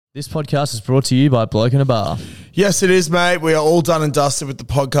This podcast is brought to you by Bloke in a Bar. Yes, it is, mate. We are all done and dusted with the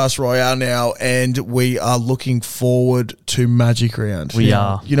podcast Royale now, and we are looking forward to Magic Round. We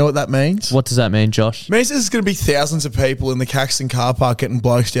are. You know what that means? What does that mean, Josh? It means there's going to be thousands of people in the Caxton car park getting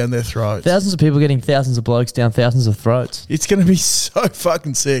blokes down their throats. Thousands of people getting thousands of blokes down thousands of throats. It's going to be so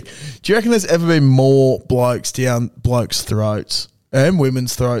fucking sick. Do you reckon there's ever been more blokes down blokes' throats? And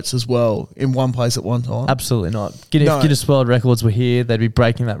women's throats as well in one place at one time? Absolutely not. If Guinness World Records were here, they'd be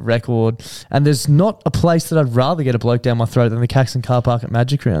breaking that record. And there's not a place that I'd rather get a bloke down my throat than the Caxton car park at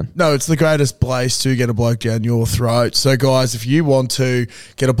Magic Round. No, it's the greatest place to get a bloke down your throat. So, guys, if you want to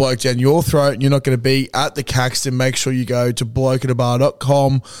get a bloke down your throat and you're not going to be at the Caxton, make sure you go to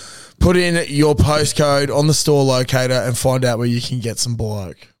blokeinabar.com, put in your postcode on the store locator and find out where you can get some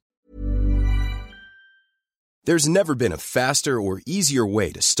bloke. There's never been a faster or easier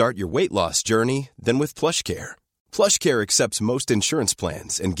way to start your weight loss journey than with PlushCare. PlushCare accepts most insurance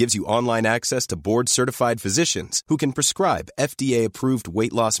plans and gives you online access to board-certified physicians who can prescribe FDA-approved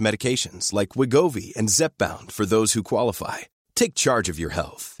weight loss medications like Wegovy and Zepbound for those who qualify. Take charge of your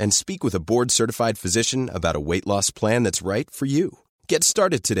health and speak with a board-certified physician about a weight loss plan that's right for you. Get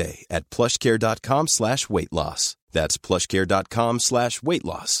started today at plushcare.com/weight loss. That's plushcare.com/weight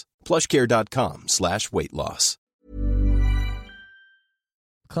loss. plushcare.com/weight loss.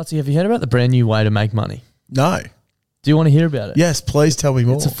 Clutzy, have you heard about the brand new way to make money? No. Do you want to hear about it? Yes, please tell me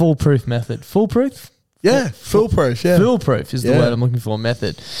more. It's a foolproof method. Foolproof? Yeah, foolproof, yeah. Foolproof is the word I'm looking for,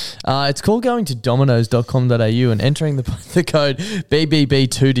 method. It's called going to dominoes.com.au and entering the code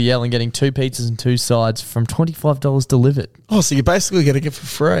BBB2DL and getting 2 pizzas and 2 sides from $25 delivered. Oh, so you're basically getting it for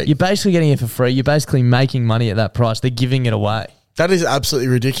free. You're basically getting it for free. You're basically making money at that price. They're giving it away. That is absolutely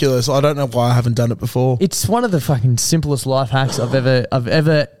ridiculous. I don't know why I haven't done it before. It's one of the fucking simplest life hacks I've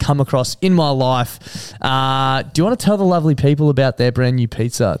ever come across in my life. Do you want to tell the lovely people about their brand new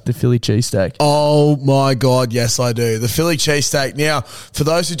pizza, the Philly cheesesteak? Oh my God, yes I do. The Philly cheesesteak. Now, for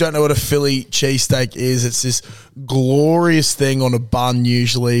those who don't know what a Philly cheesesteak is, it's this glorious thing on a bun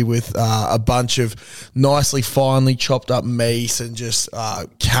usually with a bunch of nicely finely chopped up meat and just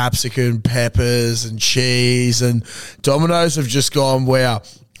capsicum, peppers and cheese. And Domino's have just gone, wow,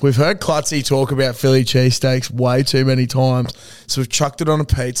 we've heard Clutzy talk about Philly cheesesteaks way too many times, so we've chucked it on a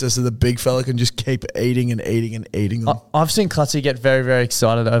pizza so the big fella can just keep eating and eating and eating them. I've seen Clutzy get very, very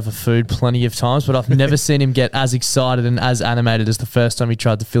excited over food plenty of times, but I've never seen him get as excited and as animated as the first time he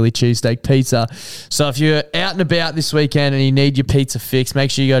tried the Philly cheesesteak pizza. So if you're out and about this weekend and you need your pizza fix, make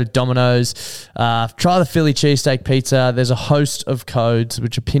sure you go to Domino's, try the Philly cheesesteak pizza. There's a host of codes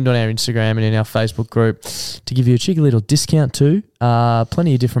which are pinned on our Instagram and in our Facebook group to give you a cheeky little discount too.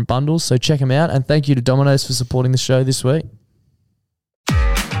 Plenty of different bundles, so check them out. And thank you to Domino's for supporting the show this week.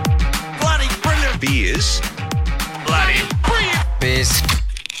 Bloody brilliant beers. Bloody brilliant beers.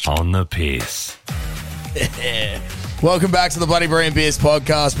 On the piss. Welcome back to the Bloody Brilliant Beers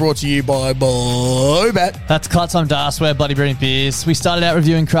podcast, brought to you by Blowbat. That's Clutz, I'm Das, we're Bloody Brilliant Beers. We started out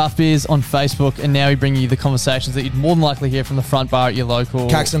reviewing craft beers on Facebook, and now we bring you the conversations that you'd more than likely hear from the front bar at your local...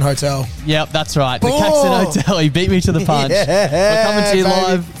 Caxton Hotel. Yep, that's right. The Caxton Hotel. He beat me to the punch. We're coming to you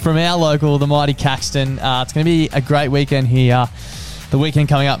live from our local, the mighty Caxton. It's going to be a great weekend here. The weekend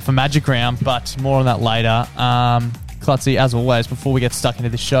coming up for Magic Round, but more on that later. Clutzy, as always, before we get stuck into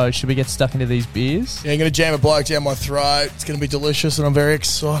the show, should we get stuck into these beers? Yeah, I'm going to jam a bloke down my throat. It's going to be delicious, and I'm very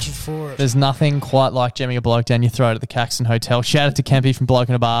excited for it. There's nothing quite like jamming a bloke down your throat at the Caxton Hotel. Shout out to Kempy from Bloke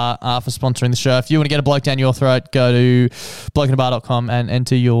in a Bar for sponsoring the show. If you want to get a bloke down your throat, go to blokeinabar.com and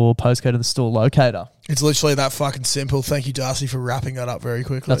enter your postcode of the store locator. It's literally that fucking simple. Thank you, Darcy, for wrapping that up very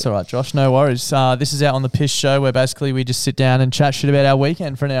quickly. That's all right, Josh. No worries. This is out on the Piss Show, where basically we just sit down and chat shit about our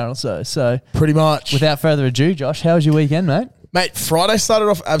weekend for an hour or so. So pretty much. Without further ado, Josh, how was your weekend, mate? Mate, Friday started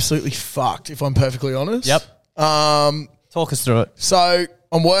off absolutely fucked, if I'm perfectly honest. Yep. Talk us through it. So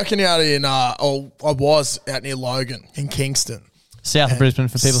I'm working out in, I was out near Logan in Kingston. South Brisbane,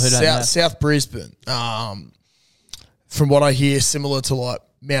 for people who don't know. South Brisbane. From what I hear, similar to like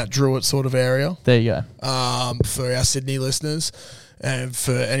Mount Druitt sort of area. There you go. For our Sydney listeners and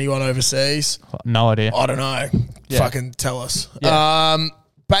for anyone overseas. No idea. I don't know. Yeah. Fucking tell us. Yeah.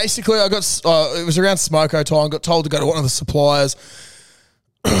 Basically, I got it was around Smoko time. Got told to go to one of the suppliers.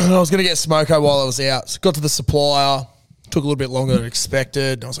 I was going to get Smoko while I was out. So got to the supplier. Took a little bit longer than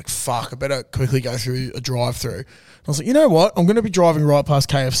expected. I was like, fuck, I better quickly go through a drive-through. I was like, you know what? I'm going to be driving right past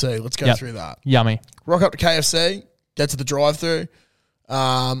KFC. Let's go through that. Yummy. Rock up to KFC, get to the drive-through.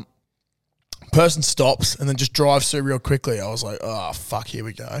 Person stops and then just drives through real quickly. I was like, oh, fuck, here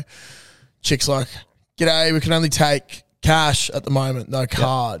we go. Chick's like, g'day, we can only take Cash at the moment, no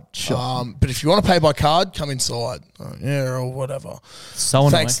card. Sure. But if you want to pay by card, come inside. Or whatever. So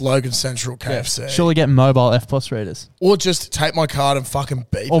annoying. Thanks, Logan Central KFC. Surely get mobile FPOS readers. Or just take my card and fucking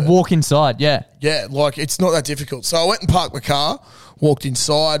beep Or it. walk inside, yeah. Yeah, like it's not that difficult. So I went and parked my car, walked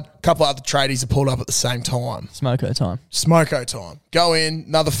inside. A couple of other tradies have pulled up at the same time. Smoko time. Smoko time. Go in,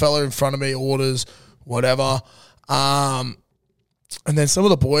 another fella in front of me orders, whatever. And then some of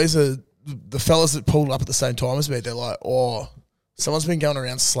the boys are, the fellas that pulled up at the same time as me, they're like, oh, someone's been going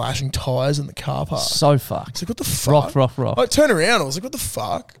around slashing tyres in the car park. So fucked. I was like, what the fuck? Rock. I turned around, I was like, what the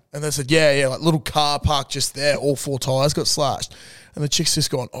fuck? And they said, yeah, like little car park just there, all 4 tyres got slashed. And the chick's just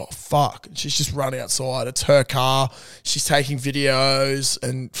gone, oh, fuck. And she's just run outside. It's her car. She's taking videos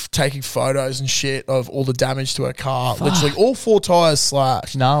and taking photos and shit of all the damage to her car. Fuck. Literally all 4 tyres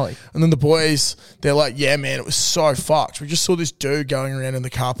slashed. Gnarly. And then the boys, they're like, yeah, man, it was so fucked. We just saw this dude going around in the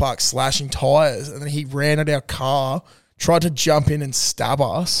car park slashing tyres. And then he ran at our car, tried to jump in and stab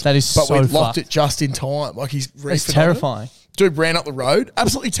us. That is but so we locked fucked. it just in time. Like he's It's reefing on it. terrifying. Dude ran up the road.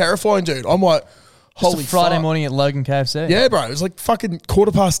 Absolutely terrifying, dude. I'm like, holy It's a Friday fuck. morning at Logan KFC. Yeah, bro. It was like fucking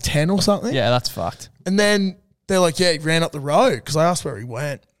 10:15 or something. Yeah, that's fucked. And then they're like, yeah, he ran up the road because I asked where he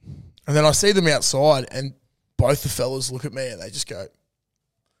went. And then I see them outside and both the fellas look at me and they just go,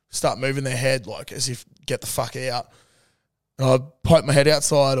 start moving their head like as if get the fuck out. And I poked my head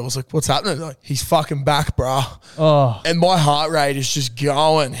outside. I was like, what's happening? They're like, he's fucking back, bruh. Oh, And my heart rate is just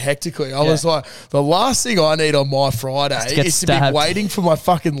going hectically. I was like, the last thing I need on my Friday to get is to stabbed. be waiting for my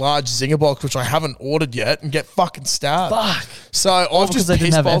fucking large zinger box, which I haven't ordered yet, and get fucking stabbed. fuck. So I've Because just they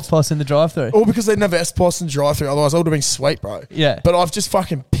didn't have piss-bolted. FPOS in the drive-through. Or because they didn't have S-Post and drive-through. Otherwise, I would have been sweet, bro. Yeah. But I've just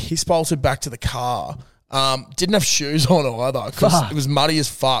fucking piss-bolted back to the car. Didn't have shoes on either because Fuck. it was muddy as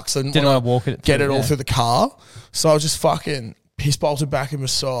fuck. So I Didn't wanna wanna walk it get through, it all yeah. through the car. So I was just fucking piss-bolted back in my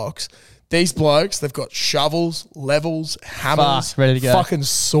socks. These blokes, they've got shovels, levels, hammers, Fuck, ready to go. fucking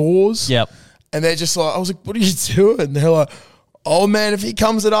saws. Yep. And they're just like, I was like, what are you doing? They're like, oh, man, if he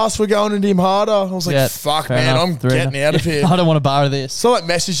comes at us, we're going at him harder. I was like, Yeah, fuck, fair man, enough. I'm Fair getting enough. out of here. I don't want to borrow this. So I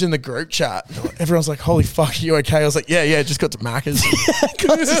messaged in the group chat. Everyone's like, holy fuck, are you okay? I was like, yeah, just got to Macca's.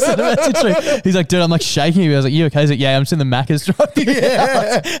 He's like, dude, I'm like shaking you. I was like, you okay? He's like, yeah, I'm just in the Macca's driving.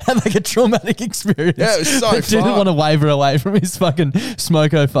 Yeah. Had like a traumatic experience. Yeah, it was so He didn't fun. want to waver away from his fucking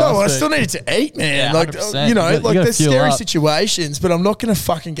smoko fast No, I food. still needed to eat, man. Yeah, like, 100%. you know, You like gotta there's fuel scary up. situations, but I'm not going to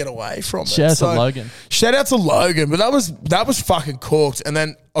fucking get away from it. Shout out to Logan. Shout out to Logan, but that was fucking cooked. And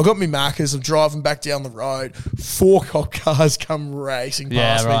then I got me Macca's. I'm driving back down the road. 4 cop cars come racing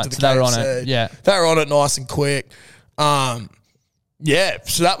past me right. to the So they were on KFC. it. Yeah. They were on it nice and quick. Yeah,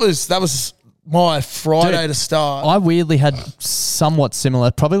 so that was my Friday Dude, to start. I weirdly had somewhat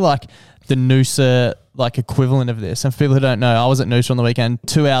similar, probably like the Noosa like equivalent of this. And for people who don't know, I was at Noosa on the weekend,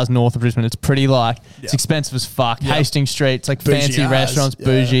 2 hours north of Brisbane. It's pretty like, it's expensive as fuck. Hastings Street, it's like Bougie fancy as, restaurants, yeah.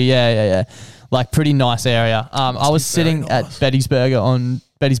 bougie. Yeah. Like pretty nice area. I was be very sitting at nice. Betty's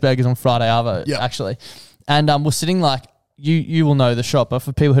Burgers on Friday Arvo, Yeah. actually. And we're sitting like, you will know the shop, but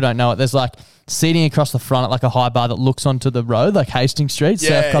for people who don't know it, there's like seating across the front at like a high bar that looks onto the road, like Hastings Street, Yeah,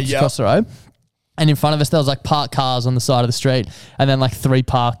 surf clubs yep. across the road. And in front of us, there was like parked cars on the side of the street and then like 3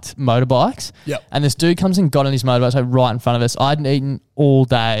 parked motorbikes. Yep. And this dude comes and got on his motorbike like right in front of us. I hadn't eaten all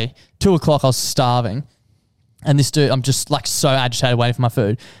day. 2 o'clock, I was starving. And this dude, I'm just like so agitated waiting for my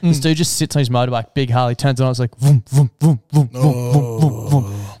food. This dude just sits on his motorbike, big Harley, turns it on, it's like vroom, vroom, vroom, vroom, vroom, vroom, vroom,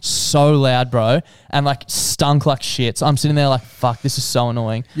 vroom. So loud, bro. And like stunk like shit. So I'm sitting there like, fuck, this is so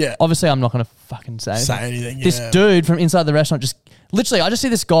annoying. Yeah. Obviously, I'm not going to fucking say anything. Say anything, This yeah. dude from inside the restaurant just, literally, I just see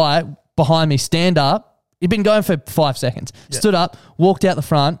this guy behind me stand up. He'd been going for 5 seconds. Stood up, walked out the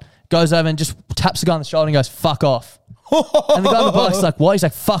front, goes over and just taps the guy on the shoulder and goes, fuck off. And the guy on the bike's like, what? He's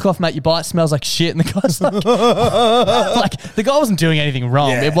like, fuck off, mate. Your bike smells like shit. And the guy's like, like the guy wasn't doing anything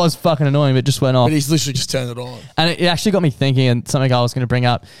wrong. Yeah. It was fucking annoying, but it just went off. But he's literally just turned it on. And it actually got me thinking, and something I was going to bring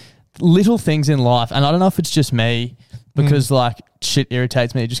up, little things in life. And I don't know if it's just me because like shit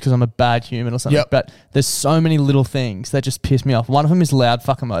irritates me just because I'm a bad human or something. Yep. But there's so many little things that just piss me off. One of them is loud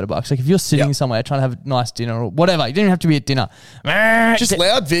fucking motorbikes. Like if you're sitting Yep. somewhere trying to have a nice dinner or whatever, you don't even have to be at dinner. Just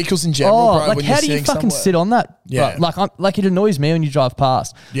loud vehicles in general, Oh, bro. like when how you're do you sitting fucking somewhere. sit on that? Yeah. Bro? Like it annoys me when you drive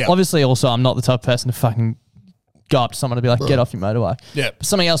past. Yeah. Obviously, also I'm not the type of person to fucking go up to someone and be like, get off your motorbike. Yeah. But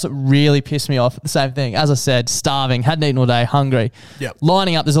something else that really pissed me off, the same thing. As I said, starving, hadn't eaten all day, hungry. Yep.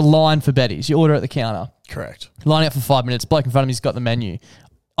 Lining up, there's a line for Betty's. You order at the counter. Correct. Lining up for 5 minutes. Bloke in front of me's got the menu.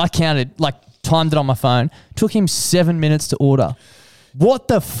 I counted, like timed it on my phone. Took him 7 minutes to order. What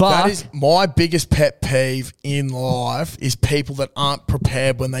the fuck? That is my biggest pet peeve in life is people that aren't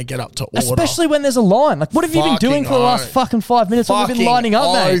prepared when they get up to order. Especially when there's a line. Like, what have you been doing for the last fucking 5 minutes when we've been lining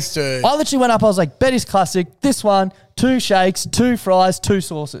up, mate? Dude. I literally went up, I was like, Betty's Classic, this one, 2 shakes, 2 fries, 2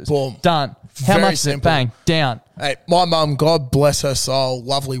 sauces. Boom. Done. How Very much is it? simple. Bang. Down. Hey, my mum, God bless her soul,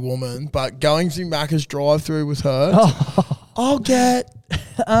 lovely woman, but going through Macca's drive-through with her, I'll get...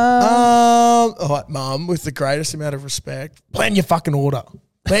 all right, mum, with the greatest amount of respect, plan your fucking order.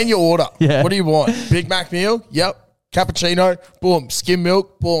 Plan your order. Yeah. What do you want? Big Mac meal? Yep. Cappuccino? Boom. Skim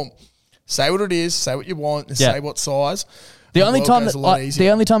milk? Boom. Say what it is. Say what you want. And say what size. The only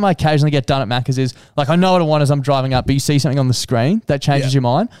time I occasionally get done at Macca's is, like, I know what I want as I'm driving up, but you see something on the screen that changes your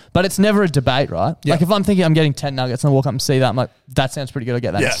mind. But it's never a debate, right? Yeah. Like, if I'm thinking I'm getting 10 nuggets and I walk up and see that, I'm like, that sounds pretty good. I'll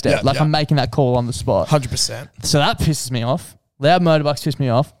get that instead. I'm making that call on the spot. 100%. So that pisses me off. Loud motorbikes piss me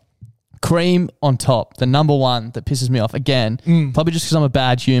off. Cream on top, the number one that pisses me off. Again, probably just because I'm a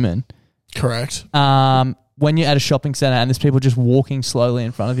bad human. Correct. When you're at a shopping centre and there's people just walking slowly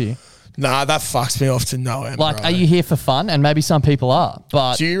in front of you. Nah, that fucks me off to no end, Like, bro. are you here for fun? And maybe some people are,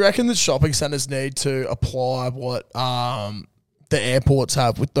 but... Do you reckon that shopping centres need to apply what the airports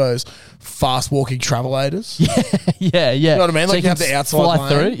have with those fast-walking travelators? Yeah. You know what I mean? So Like, you have the outside fly lane,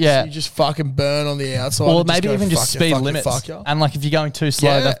 through, yeah. so you just fucking burn on the outside. Or and maybe go, even just fuck you, speed fuck you, limits. fuck you. And, like, if you're going too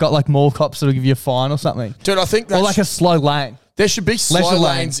slow, Yeah. they've got, like, mall cops that'll give you a fine or something. Dude, I think Or, that's... like, a slow lane. There should be slow leisure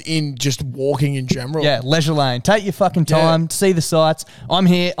lane. lanes in just walking in general. Yeah, leisure lane. Take your fucking time, see the sights. I'm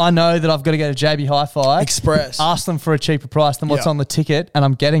here. I know that I've got to go to JB Hi-Fi. Express. Ask them for a cheaper price than what's Yeah. on the ticket, and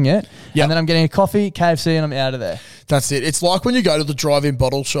I'm getting it. Yeah. And then I'm getting a coffee, KFC, and I'm out of there. That's it. It's like when you go to the drive-in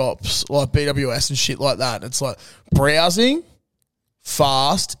bottle shops, like BWS and shit like that. It's like browsing,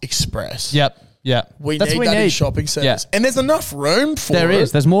 fast, express. Yep. We That's need what that in shopping centres. Yeah. And there's enough room for There it.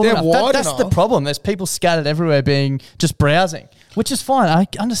 is. There's more than They're enough. wide That's the enough. problem. There's people scattered everywhere being just browsing, which is fine. I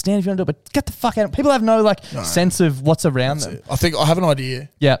understand if you want to do it, but get the fuck out. People have no sense of what's around them. I think I have an idea.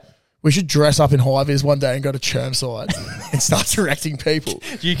 Yeah. We should dress up in high-vis one day and go to Chermside and start directing people.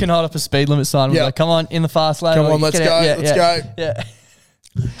 You can hold up a speed limit sign and be Yeah. like, come on, in the fast lane. Come or on, let's get go. out. Let's go. Yeah.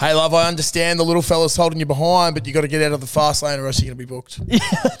 Hey, love, I understand the little fella's holding you behind, but you got to get out of the fast lane or else you're going to be booked.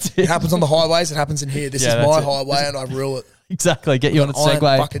 It happens on the highways. It happens in here. This is that's my it. highway and I rule it. Exactly. Get you on a Iron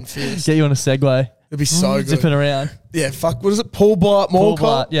Segway. fucking fist. Get you on a Segway. It'd be so good. Zipping around. Yeah, fuck. What is it? Paul Blart Mall Ball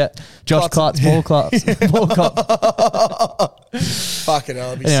Cop? Blart, yeah. Josh Clutz. Klutz, Ball Klutz. Ball Cop. Fucking hell.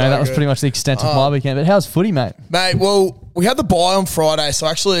 It'd be Anyway, so that was good. pretty much the extent of my weekend. But how's footy, mate? Mate, well, we had the bye on Friday, so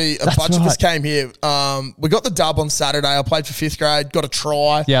actually a bunch of us came here. We got the dub on Saturday. I played for 5th grade, got a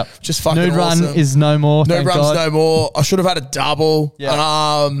try. Yep. Just fucking Nude awesome. run is no more. No thank runs, God. no more. I should have had a double.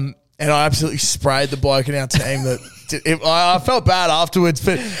 Yeah. And I absolutely sprayed the bloke in our team that... I felt bad afterwards,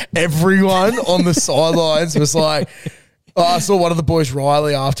 but everyone on the sidelines was like... I saw one of the boys,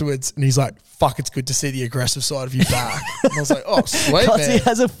 Riley, afterwards, and he's like, fuck, it's good to see the aggressive side of you back. And I was like, oh, sweet, Because he man.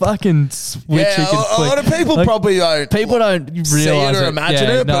 has a fucking switch he Yeah, can a flick. lot of people Like, probably don't People don't realise see it or imagine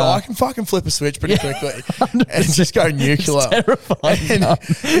Yeah, it, but no. I can fucking flip a switch pretty quickly and just go nuclear. Terrifying. And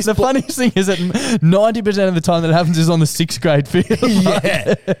The funniest thing is that 90% of the time that it happens is on the 6th grade field.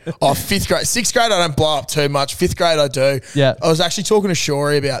 yeah. Oh, 5th grade. 6th grade, I don't blow up too much. 5th grade, I do. Yeah. I was actually talking to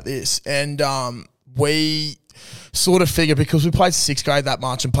Shorey about this, and we sort of figured because we played 6th grade that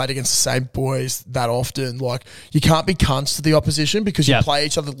much and played against the same boys that often, like, you can't be cunts to the opposition because you Yep. play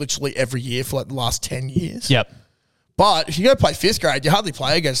each other literally every year for like the last 10 years. Yep. But if you go play 5th grade, you hardly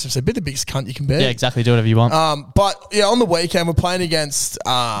play against them, so be the biggest cunt you can be. Yeah, exactly. Do whatever you want. But yeah, on the weekend we're playing against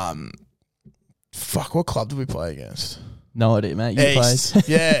what club did we play against? No idea, mate. You East. played.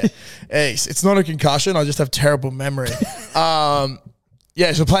 Yeah, East. It's not a concussion. I just have terrible memory.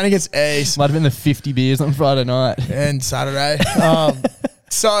 Yeah, so we're playing against East Might have been the 50 beers on Friday night. and Saturday.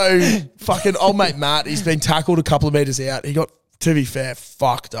 So fucking old mate Matt, he's been tackled a couple of metres out. He got, to be fair,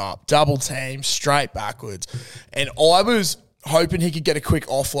 fucked up. Double team, straight backwards. And I was hoping he could get a quick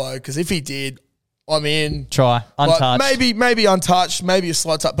offload because if he did, I'm in. Try. Untouched. Like, maybe untouched, maybe a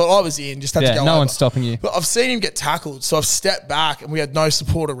slight touch, but I was in. Just had to Yeah, go no over. one's stopping you. But I've seen him get tackled, so I've stepped back and we had no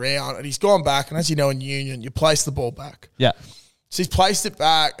support around, and he's gone back. And as you know, in Union, you place the ball back. Yeah. So he's placed it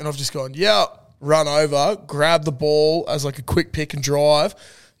back, and I've just gone, run over, grab the ball as like a quick pick and drive.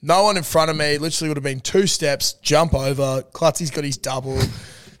 No one in front of me. Literally would have been 2 steps, jump over. Klutzy's got his double.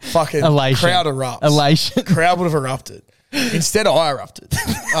 Fucking Elation. crowd erupts. Elation. Crowd would have erupted. Instead, I erupted.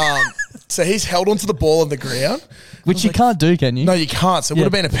 So he's held onto the ball on the ground. Which you can't do, can you? No, you can't. So it would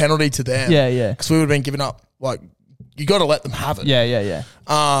have been a penalty to them. Yeah, yeah. Because we would have been giving up. Like, you got to let them have it. Yeah.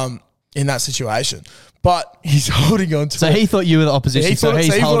 In that situation. But he's holding on to So it. he thought you were the opposition, so he's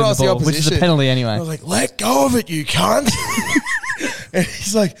thought holding I the was the ball, which is a opposition. penalty I anyway. was like, let go of it, you cunt. And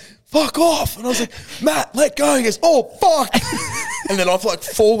he's like, fuck off. And I was like, Matt, let go. He goes, oh, fuck. And then I've like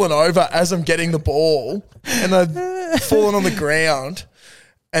fallen over as I'm getting the ball and I've fallen on the ground.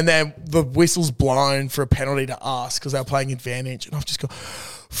 And then the whistle's blown for a penalty to us because they were playing advantage. And I've just gone,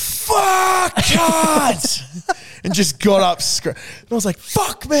 fuck, cut. And just got up. And I was like,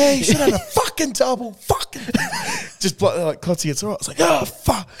 fuck me. Should have had a fucking double. Fucking. Just like, Clutzy gets right. I was like, oh,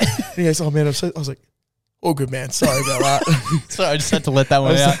 fuck. And he goes, oh, man, I was like, all good, man. Sorry about that. Sorry, I just had to let that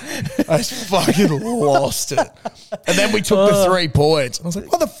one out. I just fucking lost it. And then we took the 3 points. I was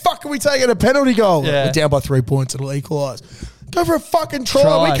like, what the fuck are we taking a penalty goal? Yeah. We're down by 3 points. It'll equalise. Go for a fucking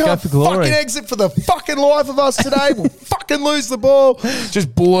try. We Go can't for glory. fucking exit for the fucking life of us today. We'll fucking lose the ball.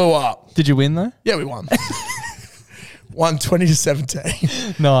 Just blew up. Did you win though? Yeah, we won. Won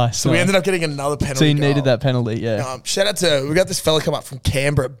 20-17. Nice. So we ended up getting another penalty So you goal. needed that penalty, yeah. Shout out to, we got this fella come up from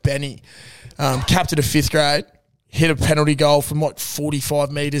Canberra, Benny, captain of 5th grade, hit a penalty goal from like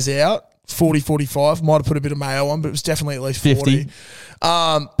 45 metres out, 40, 45, might have put a bit of mayo on, but it was definitely at least 40. 50.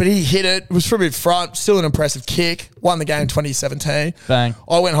 But he hit it was from in front, still an impressive kick, won the game 2017. Bang.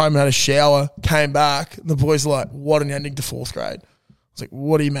 I went home and had a shower, came back, and the boys were like, what an ending to 4th grade. I was like,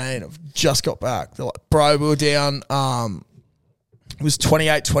 what do you mean? I've just got back. They're like, bro, we were down, it was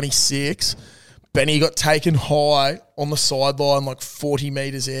 28-26. Benny got taken high on the sideline, like 40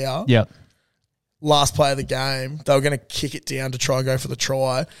 metres out. Yep. Last play of the game. They were going to kick it down to try and go for the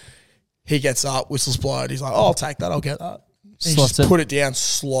try. He gets up, whistles blown. He's like, oh, I'll take that. I'll get that. He Slots just it. put it down,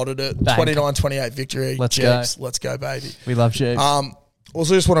 slotted it. Bang. 29-28 victory. Let's Jeeps, go. Let's go, baby. We love Jeeps.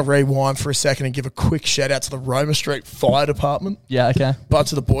 Also, just want to rewind for a second and give a quick shout out to the Roma Street Fire Department. Yeah, okay.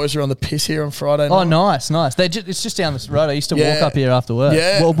 Bunch of the boys are on the piss here on Friday night. Oh, nice. It's just down this road. I used to Yeah. walk up here after work.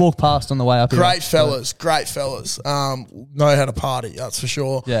 Yeah. Well, walk past on the way up here. Great fellas. Know how to party, that's for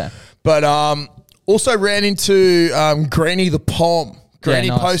sure. Yeah. But also ran into Greenie the Pom. Greenie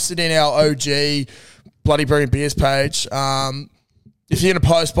nice. posted in our OG Bloody Brilliant Beers page. If you're going to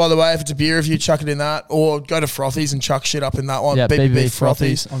post, by the way, if it's a beer review, chuck it in that. Or go to Frothies and chuck shit up in that one. Yeah, BBB BBB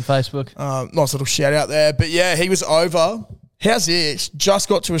Frothies on Facebook. Nice little shout out there. But yeah, he was over. How's this? Just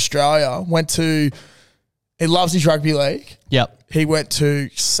got to Australia. He loves his rugby league. Yep. He went to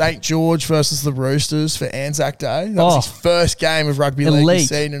St. George versus the Roosters for Anzac Day. That was his first game of rugby league he's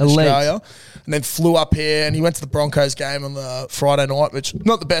seen in Australia. And then flew up here and he went to the Broncos game on the Friday night, which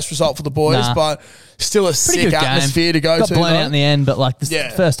not the best result for the boys, but still a sick good atmosphere game. to go Got to. blown out in the end, but like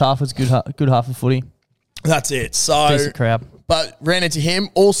the first half was good half of footy. That's it. So, Decent crowd. but ran into him.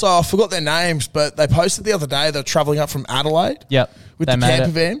 Also, I forgot their names, but they posted the other day they're travelling up from Adelaide. Yep. With They the made camper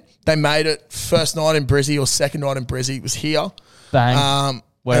it. van. They made it first night in Brizzy or second night in Brizzy. It was here. Bang.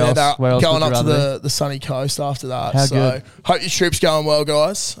 Where and else? then Where else going would you up to rather the sunny coast after that. How so good. hope your trip's going well,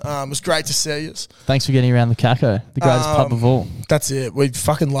 guys. It was great to see you. Thanks for getting around the Caco, the greatest pub of all. That's it. We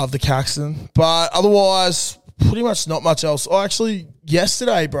fucking love the Caxton. But otherwise, pretty much not much else. Oh, actually,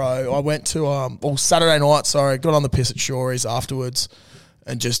 yesterday, bro, I went to, Saturday night, got on the piss at Shorey's afterwards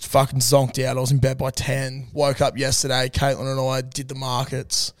and just fucking zonked out. I was in bed by 10. Woke up yesterday. Caitlin and I did the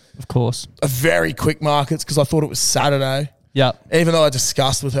markets. Of course. A very quick markets because I thought it was Saturday. Yep. Even though I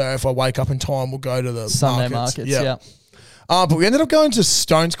discussed with her if I wake up in time, we'll go to the Sunday markets. Yeah. But we ended up going to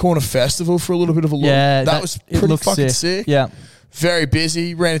Stones Corner Festival for a little bit of a look. Yeah. that was it pretty looks fucking sick. Yeah. Very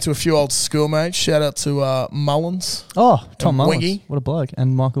busy. Ran into a few old schoolmates. Shout out to Mullins. Oh, Tom And Mullins. Wingy. What a bloke.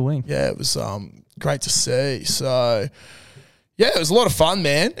 And Michael Wing. Yeah, it was great to see. So, yeah, it was a lot of fun,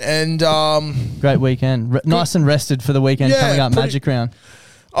 man. And Great weekend. Nice and rested for the weekend Yeah, coming up, pretty- Magic Round.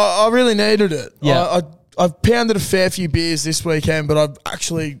 I really needed it. Yeah. I've pounded a fair few beers this weekend, but I've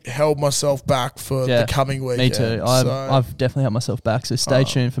actually held myself back for the coming weekend. Me too. I've definitely held myself back, so stay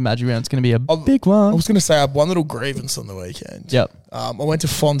tuned for Magic Round. It's going to be a big one. I was going to say I had one little grievance on the weekend. Yep. I went to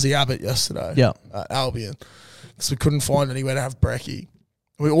Fonzie Abbott yesterday. Yep. At Albion. Because we couldn't find anywhere to have brekkie.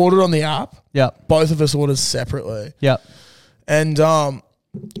 We ordered on the app. Yep. Both of us ordered separately. Yep. And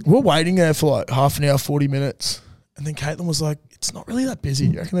we're waiting there for like half an hour, 40 minutes. And then Caitlin was like, it's not really that busy.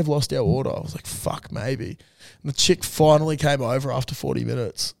 You reckon they've lost our order? I was like, fuck, maybe. And the chick finally came over after 40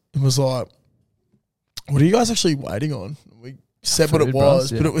 minutes and was like, what are you guys actually waiting on? And we said what it Food, was,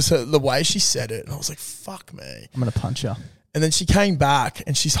 bros, yeah. but it was the way she said it. And I was like, fuck me. I'm going to punch her. And then she came back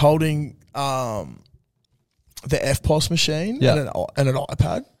and she's holding the FPOS machine Yeah. and an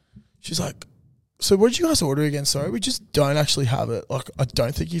iPad. She's like, so what did you guys order again? Sorry, we just don't actually have it. Like, I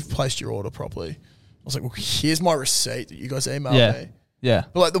don't think you've placed your order properly. I was like, well, here's my receipt that you guys emailed me. Yeah.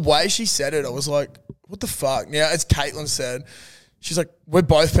 But like the way she said it, I was like, what the fuck? Now, as Caitlin said, she's like, we're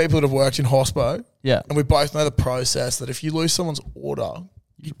both people that have worked in hospo. Yeah. And we both know the process that if you lose someone's order,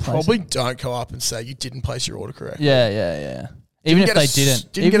 you probably don't go up and say you didn't place your order correctly. Yeah. Even if they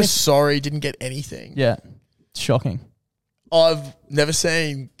didn't. Didn't get a sorry, didn't get anything. Yeah. Shocking. I've never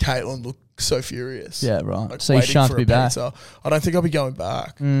seen Caitlin look so furious. Yeah, right. Like So you waiting shan't for be a back. pizza. I don't think I'll be going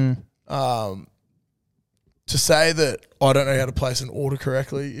back. Mm. To say that I don't know how to place an order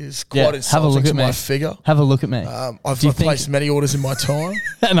correctly is quite Yeah, have a insulting look to at my me. figure. Have a look at me. I've Do you think- placed many orders in my time.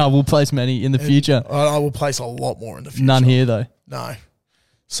 And I will place many in the future. I will place a lot more in the future. None here, though. No.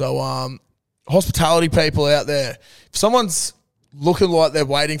 So, hospitality people out there, if someone's looking like they're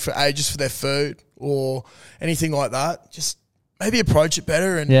waiting for ages for their food or anything like that, just maybe approach it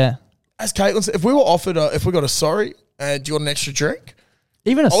better. And Yeah. as Caitlin said, if we were offered, if we got a sorry and you got an extra drink,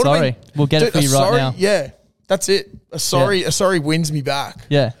 Even a I would've sorry. been- We'll get it dude, for a you right sorry, now. Yeah, that's it. A sorry wins me back.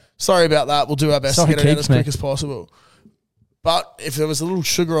 Yeah. Sorry about that. We'll do our best Sorry to get it out keeps as me. quick as possible. But if there was a little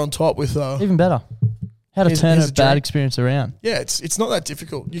sugar on top with Even better. How to Here's- turn here's a a bad drink. experience around. yeah, it's not that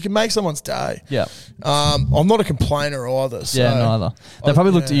difficult. You can make someone's day. Yeah. I'm not a complainer either. So Yeah, neither. They I-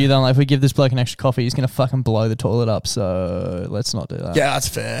 probably looked at yeah. you though, like, if we give this bloke an extra coffee, he's going to fucking blow the toilet up. So let's not do that. Yeah, that's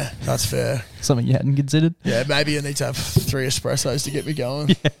fair. That's fair. Something you hadn't considered. Yeah, maybe I need to have 3 espressos to get me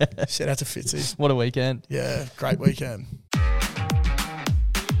going. Shout out to Fitzy. What a weekend. Yeah, great weekend.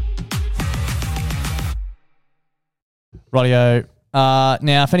 Rightio.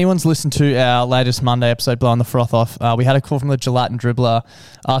 Now, if anyone's listened to our latest Monday episode, Blowing the Froth Off, we had a call from the Gelatin Dribbler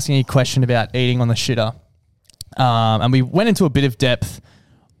asking a question about eating on the shitter. And we went into a bit of depth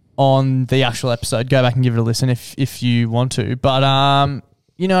on the actual episode. Go back and give it a listen if you want to. But,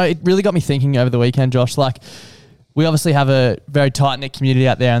 you know, it really got me thinking over the weekend, Josh. Like, we obviously have a very tight-knit community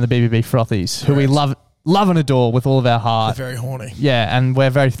out there in the BBB Frothies who we love and adore with all of our heart. They're very horny. Yeah, and we're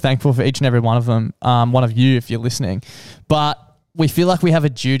very thankful for each and every one of them, one of you if you're listening. But we feel like we have a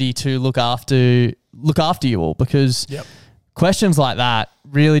duty to look after you all because Yep. questions like that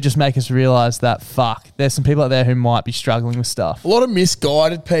really just make us realise that, fuck, there's some people out there who might be struggling with stuff. A lot of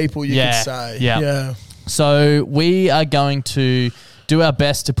misguided people, you Yeah, could say. yeah. Yeah. So we are going to do our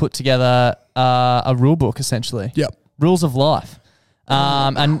best to put together a rule book, essentially. Yep. Rules of life.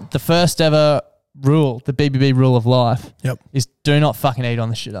 And the first ever rule, the BBB rule of life, Yep. is do not fucking eat on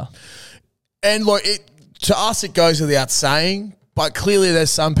the shitter. And like to us, it goes without saying, but clearly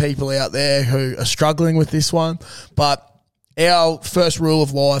there's some people out there who are struggling with this one. But our first rule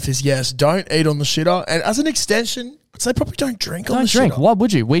of life is yes, don't eat on the shitter. And as an extension, I'd say probably don't drink on the Don't drink. shitter. Why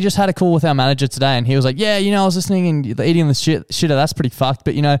would you? We just had a call with our manager today and he was like, yeah, you know, I was listening and the eating on the shitter, that's pretty fucked.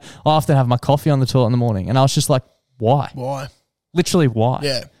 But, you know, I often have my coffee on the toilet in the morning. And I was just like, why? Why? Literally, why?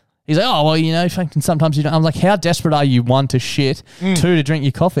 Yeah. He's like, oh, well, you know, fucking sometimes you don't. I'm like, how desperate are you, one, to shit, two, to drink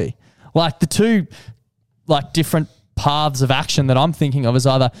your coffee? Like, the two, like, different paths of action that I'm thinking of is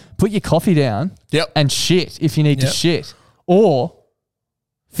either put your coffee down Yep. and shit if you need to Yep. shit, or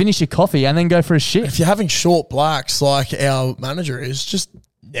finish your coffee and then go for a shit. If you're having short blacks like our manager is, just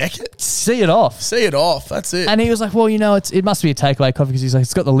neck it. See it off. See it off. That's it. And he was like, well, you know, it must be a takeaway coffee because he's like,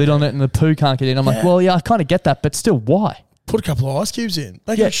 it's got the lid on it and the poo can't get in. I'm like, Yeah. well, yeah, I kind of get that, but still, why? Put a couple of ice cubes in.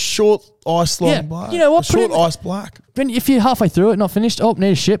 Make Yeah. a short ice long Yeah. black. You know what? A Put short it- ice black. When if you're halfway through it, not finished, oh,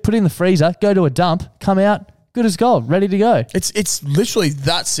 need a shit, put it in the freezer, go to a dump, come out, good as gold, ready to go. It's literally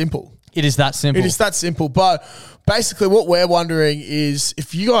that simple. It is that simple. It is that simple. But basically what we're wondering is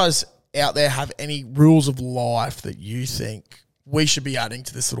if you guys out there have any rules of life that you think we should be adding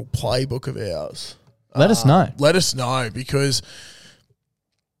to this little playbook of ours. Let us know. Let us know because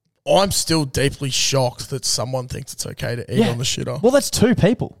I'm still deeply shocked that someone thinks it's okay to eat on the shitter. Well, that's two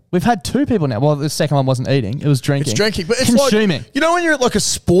people. We've had two people now. Well, the second one wasn't eating; it was drinking. It's drinking, but it's consuming. like, you know when you're at like a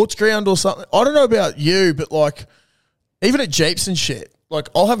sports ground or something, I don't know about you, but like even at Jeeps and shit, like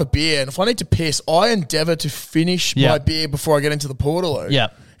I'll have a beer and if I need to piss, I endeavour to finish Yeah. my beer before I get into the portaloo. Yeah.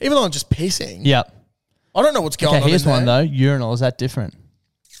 Even though I'm just pissing. Yep. I don't know what's going Okay, on. here's in one there. though. Urinal, is that different?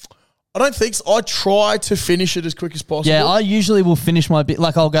 I don't think so. I try to finish it as quick as possible. Yeah, I usually will finish my beer.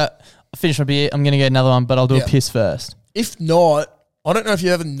 Like I'll go finish my beer. I'm gonna get another one, but I'll do Yeah. a piss first. If not, I don't know if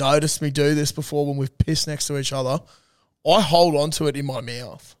you ever noticed me do this before when we've pissed next to each other. I hold on to it in my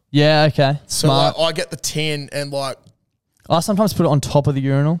mouth. Yeah. Okay. So Smart. like, I get the tin and like, I sometimes put it on top of the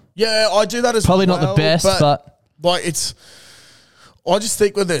urinal. yeah, I do that as Probably well. not the best, but like it's. I just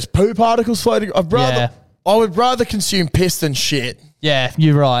think when there's poo particles floating, Yeah. I would rather consume piss than shit. yeah,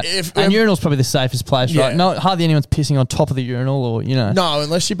 you're right. If- and urinal's probably the safest place, Yeah. right? No, hardly anyone's pissing on top of the urinal, or you know. No,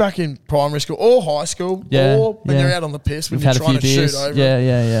 unless you're back in primary school or high school, Yeah, or when yeah. you're out on the piss when We've you're had a trying few to beers. shoot over. Yeah, it.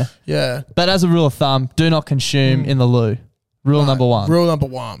 yeah, yeah. Yeah. But as a rule of thumb, do not consume in the loo. Rule number one. Rule number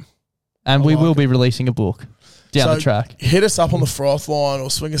one. And we like will be releasing a book down So the track. hit us up on the froth line or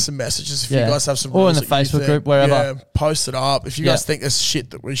swing us some messages if Yeah. you guys have some Or in rules the that you Facebook think- group, wherever. Yeah, post it up. If you Yeah. guys think there's shit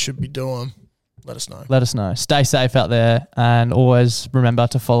that we should be doing. let us know. Let us know. Stay safe out there, and always remember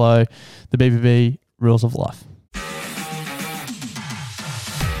to follow the BBB rules of life.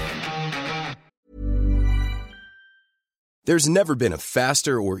 There's never been a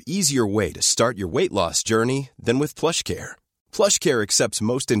faster or easier way to start your weight loss journey than with PlushCare. PlushCare accepts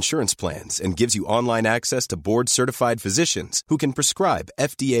most insurance plans and gives you online access to board-certified physicians who can prescribe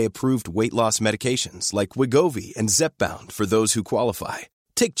FDA-approved weight loss medications like Wegovy and Zepbound for those who qualify.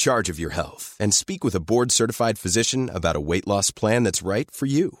 Take charge of your health and speak with a board-certified physician about a weight loss plan that's right for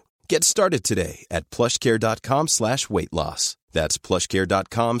you. Get started today at plushcare.com/weight loss. That's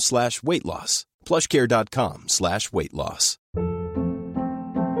plushcare.com/weight loss. plushcare.com/weight loss.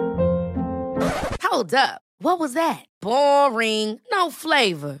 Hold up. What was that? Boring. No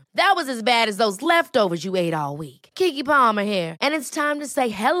flavor. That was as bad as those leftovers you ate all week. Keke Palmer here, and it's time to say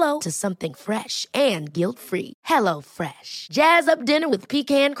hello to something fresh and guilt-free. Hello Fresh. Jazz up dinner with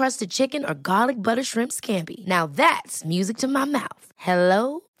pecan-crusted chicken or garlic butter shrimp scampi. Now that's music to my mouth.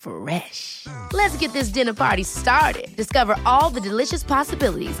 Hello Fresh. Let's get this dinner party started. Discover all the delicious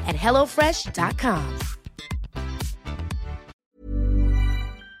possibilities at hellofresh.com.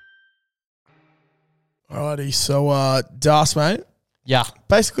 Alrighty, so Das, mate. Yeah.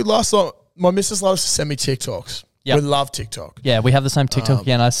 Basically, last night, my missus loves to send me TikToks. Yep. We love TikTok. Yeah, we have the same TikTok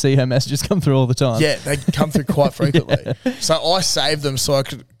again. I see her messages come through all the time. Yeah, they come through quite frequently. So I save them so I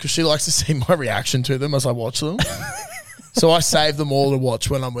could, because she likes to see my reaction to them as I watch them. So I save them all to watch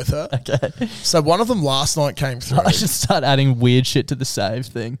when I'm with her. Okay. So one of them last night came through. I should start adding weird shit to the save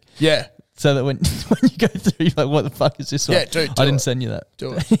thing. Yeah. So that when you go through, you're like, what the fuck is this one? Yeah, dude, I didn't send you that.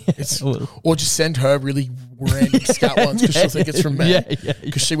 Do it. It's, or just send her really random scat ones because she'll think it's from me. Yeah.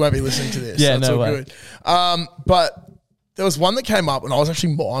 Because she won't be listening to this. Yeah, so it's no all way. good. But there was one that came up and I was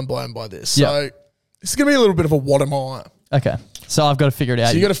actually mind blown by this. So Yeah. this is going to be a little bit of a what am I? Okay. So I've got to figure it out.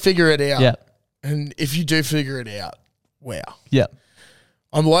 So you got to figure it out. Yeah. And if you do figure it out, wow. Yeah.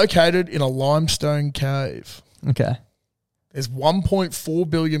 I'm located in a limestone cave. Okay. There's 1.4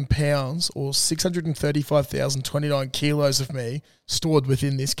 billion pounds or 635,029 kilos of me stored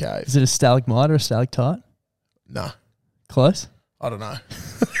within this cave. Is it a stalagmite or a stalactite? No, Close? I don't know.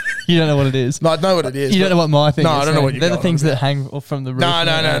 You don't know what it is? No, I know what it is. You don't know what my thing is? No, I don't know what you're They're the going things on that about. hang from the roof. No,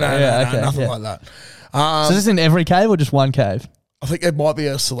 nothing yeah. like that. So is this in every cave or just one cave? I think there might be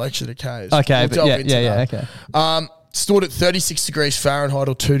a selection of caves. Okay, We'll but delve yeah, into that. okay. Stored at 36 degrees Fahrenheit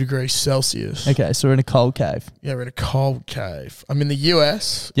or 2 degrees Celsius. Okay, so we're in a cold cave. Yeah, we're in a cold cave. I'm in the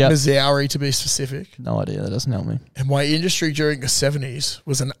US, Yep. Missouri to be specific. No idea, that doesn't help me. And my industry during the 70s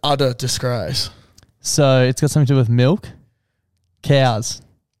was an utter disgrace. So it's got something to do with milk, cows.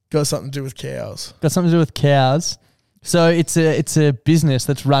 Got something to do with cows. Got something to do with cows. So it's a business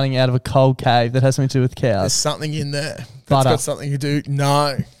that's running out of a cold cave that has something to do with There's cows. something in there. That's Butter. got something to do.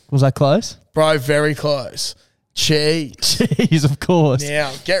 No. Was that close? Bro, very close. Cheese. Jeez, of course.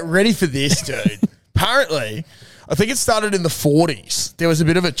 Now, get ready for this, dude. Apparently, I think it started in the 40s. There was a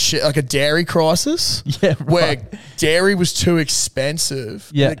bit of a dairy crisis. Yeah, right. Where dairy was too expensive.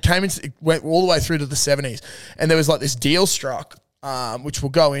 Yeah. And it went all the way through to the 70s. And there was like this deal struck, which we'll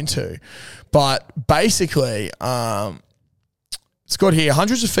go into. But basically, it's got here,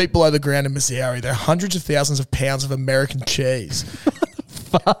 hundreds of feet below the ground in Missouri, there are hundreds of thousands of pounds of American cheese.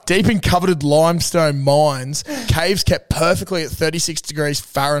 Deep in coveted limestone mines, caves kept perfectly at 36 degrees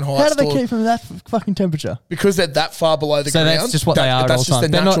Fahrenheit. How do they stored- keep from that fucking temperature? Because they're that far below the So ground. that's just what they are That's all just the time. the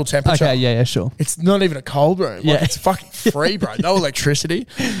They're natural not- temperature. Okay, yeah, sure. It's not even a cold room. Like, Yeah. it's fucking free, bro. No electricity.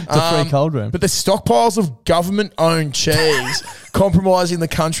 It's a free cold room. But the stockpiles of government-owned cheese compromising the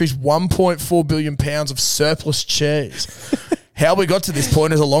country's 1.4 billion pounds of surplus cheese. How we got to this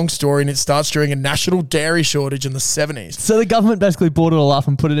point is a long story, and it starts during a national dairy shortage in the 70s. So the government basically bought it all up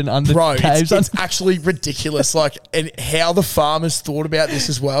and put it in under Bro, caves. it's actually ridiculous. Like, and how the farmers thought about this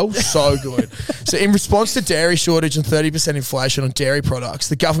as well, so good. So, in response to dairy shortage and 30% inflation on dairy products,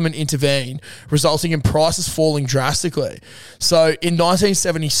 the government intervened, resulting in prices falling drastically. So, in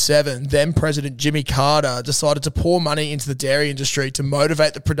 1977, then President Jimmy Carter decided to pour money into the dairy industry to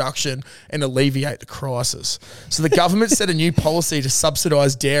motivate the production and alleviate the crisis. So, the government set a new policy to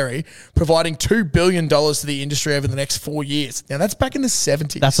subsidise dairy, providing $2 billion to the industry over the next 4 years. Now, that's back in the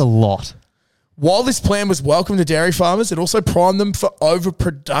 70s. That's a lot. While this plan was welcome to dairy farmers, it also primed them for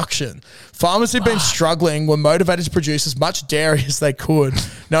overproduction. Farmers who'd been struggling were motivated to produce as much dairy as they could,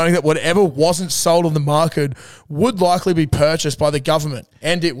 knowing that whatever wasn't sold on the market would likely be purchased by the government.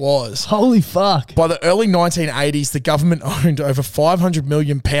 And it was. Holy fuck. By the early 1980s, the government owned over 500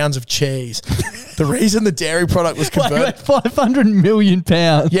 million pounds of cheese. The reason the dairy product was converted. Wait, 500 million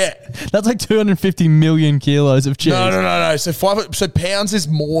pounds. Yeah. That's like 250 million kilos of cheese. No. So pounds is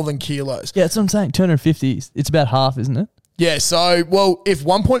more than kilos. Yeah, that's what I'm saying. 250. It's about half, isn't it? Yeah. So, well, if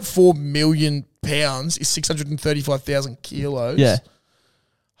 1.4 million pounds is 635,000 kilos. Yeah.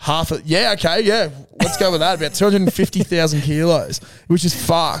 Half of, yeah, okay, yeah. Let's go with that. About 250,000 kilos, which is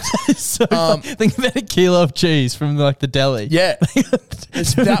fucked. So think about a kilo of cheese from like the deli. Yeah.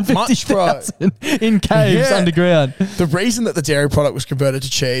 It's that much, bro. 250,000 in caves underground. The reason that the dairy product was converted to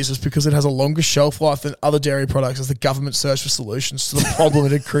cheese was because it has a longer shelf life than other dairy products as the government searched for solutions to the problem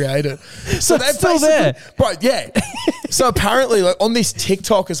it had created. So they're still there. Bro, yeah. So apparently, like on this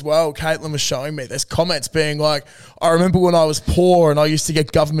TikTok as well, Caitlin was showing me, there's comments being like, I remember when I was poor and I used to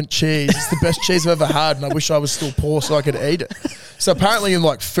get government cheese. It's the best cheese I've ever had and I wish I was still poor so I could eat it. So apparently in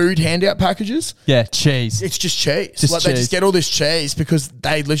like food handout packages, Yeah, cheese. it's just cheese. Just Like they cheese. just get all this cheese because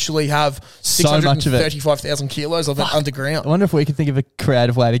they literally have So much of it. 635,000 kilos of it underground. I wonder if we could think of a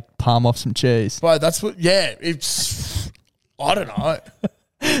creative way to palm off some cheese. But that's what, yeah, it's, I don't know.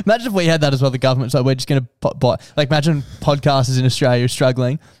 Imagine if we had that as well, the government's like, we're just going to buy, like imagine podcasters in Australia are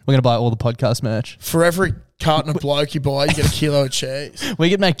struggling. We're going to buy all the podcast merch. For every carton of bloke you buy, you get a kilo of cheese. We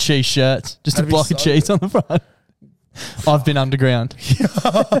could make cheese shirts, just That'd a be block of so cheese on the front. I've been underground.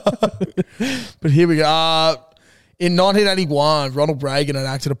 But here we go. In 1981, Ronald Reagan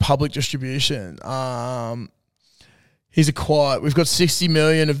enacted a public distribution. He's acquired. We've got 60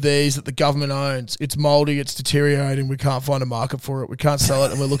 million of these that the government owns. It's mouldy. It's deteriorating. We can't find a market for it. We can't sell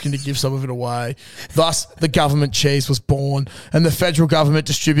it, and we're looking to give some of it away. Thus, the government cheese was born, and the federal government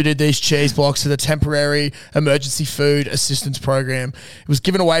distributed these cheese blocks to the temporary emergency food assistance program. It was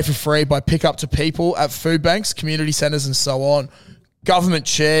given away for free by pickup to people at food banks, community centres, and so on. Government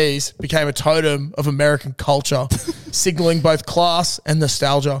cheese became a totem of American culture, signalling both class and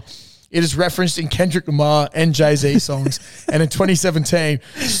nostalgia. It is referenced in Kendrick Lamar and Jay-Z songs. And in 2017,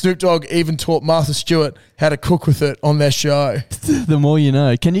 Snoop Dogg even taught Martha Stewart how to cook with it on their show. The more you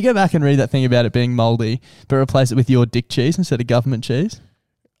know. Can you go back and read that thing about it being mouldy, but replace it with your dick cheese instead of government cheese?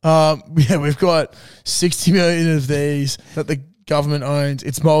 Yeah, we've got 60 million of these that the government owns.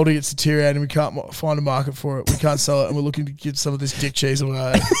 It's mouldy, it's deteriorating, we can't find a market for it, we can't sell it, and we're looking to give some of this dick cheese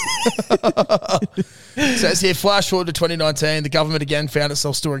away. So it's here, flash forward to 2019, the government again found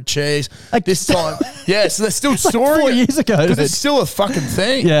itself storing cheese. Like- This time, yeah, so they're still Like storing 4 it. years ago. Because it's still a fucking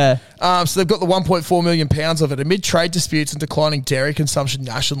thing. Yeah. So they've got the 1.4 million pounds of it. Amid trade disputes and declining dairy consumption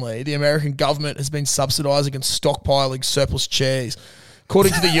nationally, the American government has been subsidising and stockpiling surplus cheese.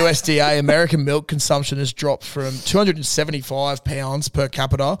 According to the USDA, American milk consumption has dropped from 275 pounds per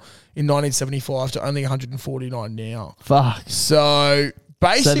capita in 1975 to only 149 now. Fuck. So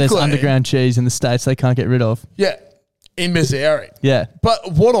basically, So there's underground cheese in the States they can't get rid of. yeah, in Missouri. Yeah.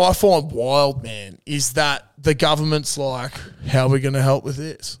 But what I find wild, man, is that the government's like, how are we going to help with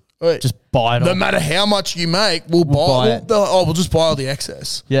this? Wait, Just buy it no all. matter how much you make, we'll buy buy. We'll just buy all the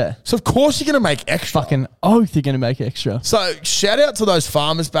excess. Yeah. So of course you're going to make extra. Fucking oath you're going to make extra. So shout out to those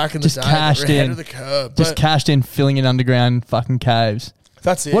farmers back in the Just day cashed that were ahead in. of the curve. Just But cashed in, filling in underground fucking caves.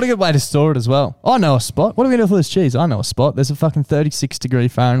 that's it. What a good way to store it as well. I know a spot. What are we going to do with this cheese? I know a spot. There's a fucking 36 degree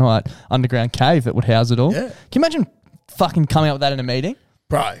Fahrenheit underground cave that would house it all. Yeah. Can you imagine fucking coming up with that in a meeting?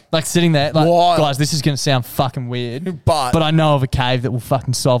 Bro. Like sitting there, like, Wild. guys, this is going to sound fucking weird, But but I know of a cave that will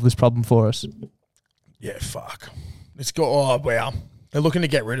fucking solve this problem for us. yeah, fuck. It's got, oh, wow. They're looking to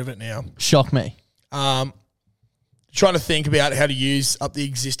get rid of it now. Shock me. Trying to think about how to use up the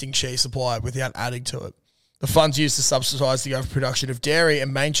existing cheese supply without adding to it. The funds used to subsidise the overproduction of dairy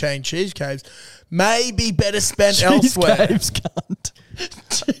and maintain cheese caves may be better spent elsewhere. Caves, cunt.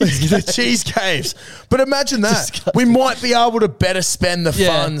 The cheese caves. But imagine that. Disgusting. We might be able to better spend the Yeah.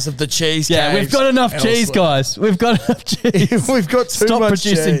 funds of the cheese Yeah, caves. we've got enough cheese, elsewhere. guys. We've got enough cheese. We've got too Stop much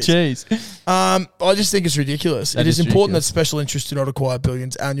producing cheese. I just think it's ridiculous. That It is is important ridiculous. that special interests do not acquire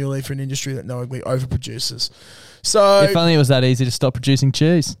billions annually for an industry that knowingly overproduces. So, If only it was that easy to stop producing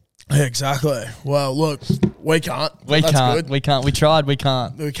cheese. exactly. Well, look, we can't. We That's can't. Good. We can't. We tried. We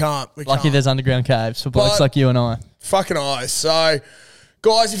can't. We can't. We Lucky can't. there's underground caves for blokes But- like you and I. Fucking eyes. So,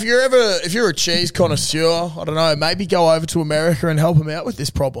 guys, if you're a cheese connoisseur, I don't know, maybe go over to America and help them out with this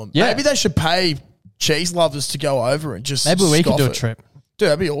problem. Yeah. Maybe they should pay cheese lovers to go over and just Maybe we could scoff do a it. trip. Dude,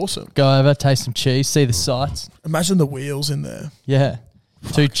 that'd be awesome. Go over, taste some cheese, see the sights. Imagine the wheels in there. Yeah.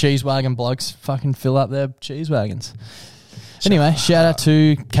 Two cheese wagon blokes fucking fill up their cheese wagons. Anyway, shout out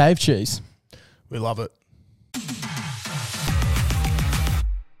to Cave Cheese. We love it.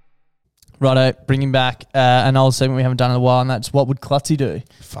 Righto, bringing back an old segment we haven't done in a while, and that's What Would Klutzy Do?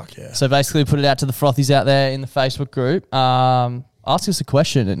 Fuck yeah. So basically put it out to the frothies out there in the Facebook group. ask us a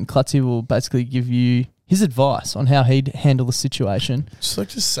question and Clutzy will basically give you his advice on how he'd handle the situation. Just like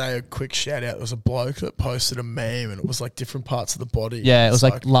to say a quick shout out. There was a bloke that posted a meme and it was like different parts of the body. Yeah, it was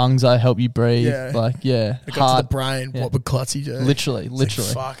like lungs, I help you breathe. Yeah. Like, yeah. It got to the brain. Yeah. What would Clutzy do? Literally. Like,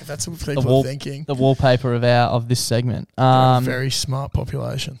 fuck, if that's what people are thinking. The wallpaper of this segment. Very smart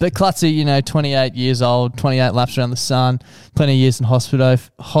population. But Clutzy, 28 years old, 28 laps around the sun, plenty of years in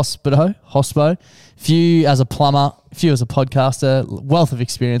hospo, few as a plumber, few as a podcaster, wealth of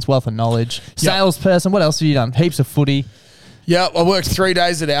experience, wealth of knowledge, salesperson. What else have you done? Heaps of footy. Yeah, I worked 3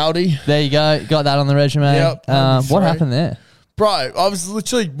 days at Aldi. There you go. Got that on the resume. Yep, what happened there? Bro, I was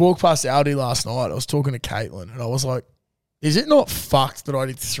literally walked past Aldi last night. I was talking to Caitlin and I was like, is it not fucked that I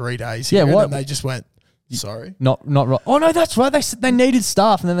did 3 days here? Yeah, what? And they just went, sorry. Not right. Oh, no, that's right. They said they needed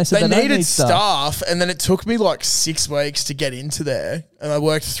staff and then they said they needed need staff. And then it took me like 6 weeks to get into there. And I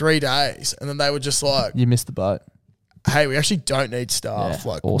worked 3 days. And then they were just like, You missed the boat. hey, we actually don't need staff.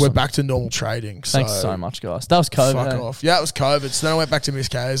 Yeah, like, awesome. we're back to normal trading. Thanks so much, guys. That was COVID. Fuck off. Yeah, it was COVID. So then I went back to Miss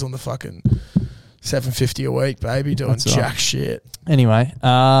K's on the fucking $7.50 a week, baby, doing jack shit. Anyway,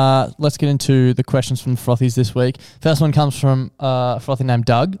 let's get into the questions from the Frothies this week. First one comes from a Frothy named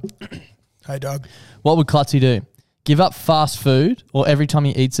Doug. Hey, Doug. What would Clutzy do? Give up fast food or every time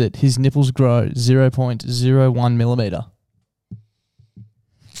he eats it, his nipples grow 0.01 millimeter?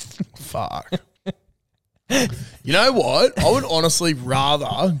 Fuck. You know what? I would honestly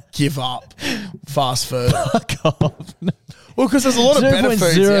rather give up fast food. Fuck off. Well, because there's a lot of benefits.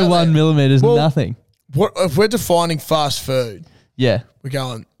 0.01 millimeters, Well, nothing. What if we're defining fast food? Yeah. We're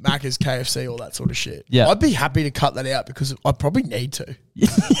going Macca's, KFC, all that sort of shit. Yeah. I'd be happy to cut that out because I probably need to. You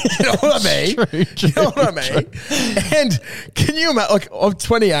know what I mean? True, you know what I mean? And can you imagine? Like, I'm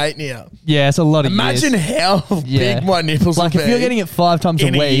 28 now. Yeah, it's a lot of Imagine years. how big my nipples like would if be. you're getting it 5 times a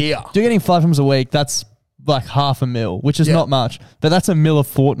in a week, year. if you're getting 5 times a week, that's like $500,000, which is not much, but that's $1 million a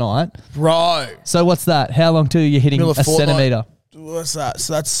fortnight. Bro. So what's that? How long till you're hitting Mil a a fortnight. centimeter? What's that?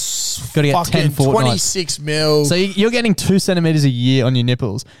 So that's Gotta get fucking 10 fortnights. 26 mil. So you're getting 2 centimeters a year on your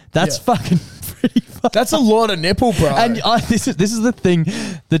nipples. That's fucking pretty fucking. That's a lot of nipple, bro. And this is the thing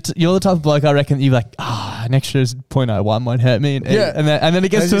that you're the type of bloke I reckon that you're like, an extra 0.01 won't hurt me. And then it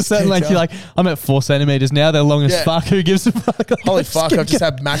gets to a certain length, you're like, I'm at 4 centimeters now. They're long as fuck. Who gives a fuck? Like, holy fuck, I've just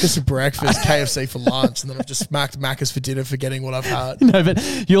had Macca's for breakfast, KFC for lunch, and then I've just smacked Macca's for dinner, forgetting what I've had. No,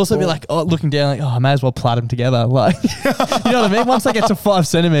 but you also be like, looking down, like, I may as well plat them together. Like, you know what I mean? Once they get to 5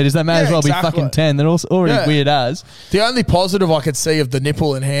 centimeters, they may as well be fucking 10. They're also already weird as. The only positive I could see of the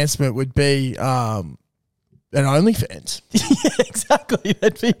nipple enhancement would be an OnlyFans. Yeah, exactly.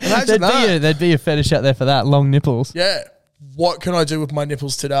 Imagine There'd be a fetish out there for that, long nipples. Yeah. What can I do with my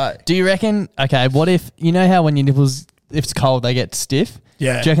nipples today? Do you reckon, okay, what if, you know how when your nipples, if it's cold, they get stiff?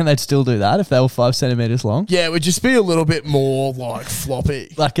 Yeah. Do you reckon they'd still do that if they were 5 centimeters long? Yeah, it would just be a little bit more like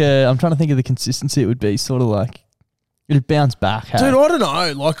floppy. Like, I'm trying to think of the consistency. It would be sort of like, it'd bounce back. Hey? Dude, I don't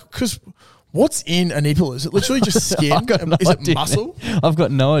know. Like, because what's in a nipple? Is it literally just skin? Is it muscle? I've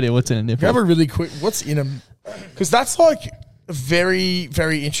got no idea what's in a nipple. You have a really quick, what's in them? Because that's like very,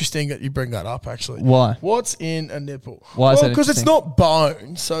 very interesting that you bring that up, actually. Why? What's in a nipple? Why is that because it's interesting? not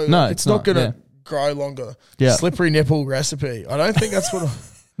bone, so No, it's not going to yeah. grow longer. Yeah. Slippery nipple recipe. I don't think that's what.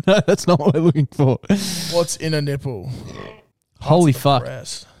 No, that's not what we're looking for. What's in a nipple? Holy That's the fuck.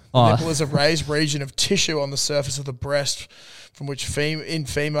 breast. Oh. The nipple is a raised region of tissue on the surface of the breast from which in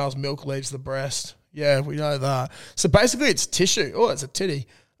females milk leaves the breast. Yeah, we know that. So basically it's tissue. Oh, it's a titty.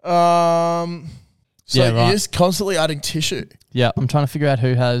 So Yeah, right. you're just constantly adding tissue. Yeah, I'm trying to figure out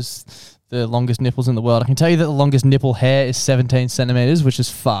who has the longest nipples in the world. I can tell you that the longest nipple hair is 17 centimeters, which is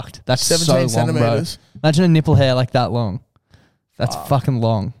fucked. That's 17 so long, centimeters. bro. Imagine a nipple hair like that long. That's fucking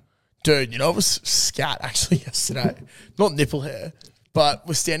long. Dude, you know, it was scat actually yesterday. Not nipple hair, but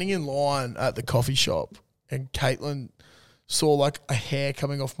we're standing in line at the coffee shop and Caitlin saw like a hair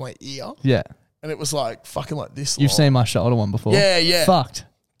coming off my ear. Yeah. And it was like fucking like this You've long. seen my shoulder one before. Yeah, yeah. Fucked.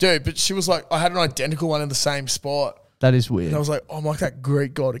 Dude, but she was like, I had an identical one in the same spot. That is weird. And I was like, I'm like that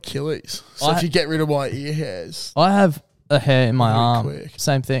Greek god Achilles. So I- if you get rid of my ear hairs. I have a hair in my Very arm. quick.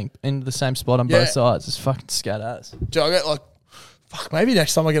 Same thing. In the same spot on Yeah. both sides. It's fucking scat ass. Dude, I get like, fuck, maybe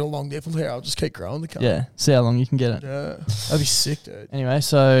next time I get a long nipple hair, I'll just keep growing the cunt. Yeah. See how long you can get it. Yeah. That'd be sick, dude. Anyway,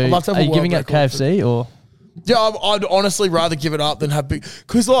 so love to have are a you world giving up record KFC or? Yeah, I'd honestly rather give it up than have big.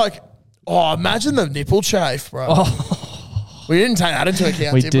 Because, like, imagine the nipple chafe, bro. We didn't take that into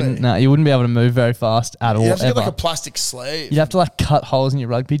account, We did didn't. we? No, you wouldn't be able to move very fast at all. You have to get ever. like a plastic sleeve. You'd have to like cut holes in your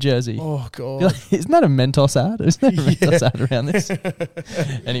rugby jersey. Oh, God. You're like, isn't that a Mentos ad? Isn't there a Mentos ad around this?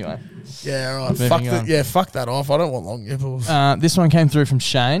 Anyway, Yeah, all right. Moving on. Fuck that off. I don't want long nipples. this one came through from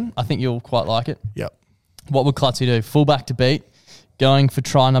Shane. I think you'll quite like it. Yep. What would Clutzy do? Fullback to beat. going for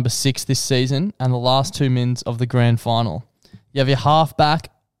try number 6 this season and the last 2 mins of the grand final. You have your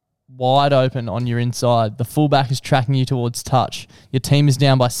halfback wide open on your inside. The fullback is tracking you towards touch. Your team is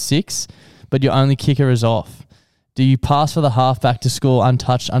down by 6, but your only kicker is off. Do you pass for the halfback to score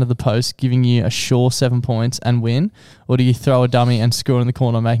untouched under the post, giving you a sure 7 points and win? Or do you throw a dummy and score in the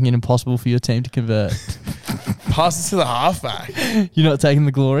corner, making it impossible for your team to convert? Pass it to the halfback. You're not taking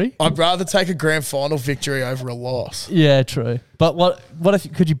the glory? I'd rather take a grand final victory over a loss. Yeah, true. But what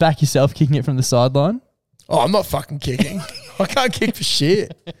if could you back yourself kicking it from the sideline? Oh, I'm not fucking kicking. I can't kick for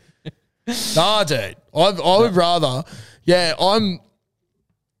shit. Nah, dude. I would rather,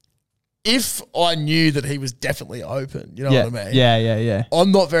 if I knew that he was definitely open, you know what I mean? Yeah.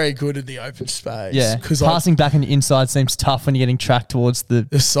 I'm not very good in the open space. Yeah, because passing back on the inside seems tough when you're getting tracked towards the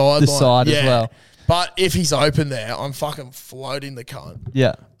side as well. But if he's open there, I'm fucking floating the cunt.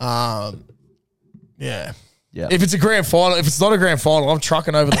 Yeah. Yeah. Yeah. If it's a grand final, if it's not a grand final, I'm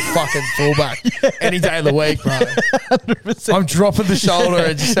trucking over the fucking fullback any day of the week, bro. 100%. I'm dropping the shoulder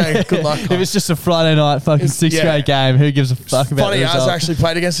and just saying good luck. If it's just a Friday night fucking 6th grade game, who gives a fuck about funny, the result? I was actually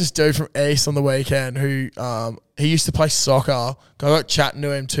played against this dude from East on the weekend who he used to play soccer. I got chatting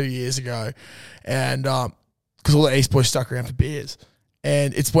to him 2 years ago, and because all the East boys stuck around for beers,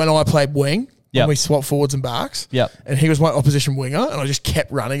 and it's when I played wing. Yep. When we swapped forwards and backs. Yep. And he was my opposition winger, and I just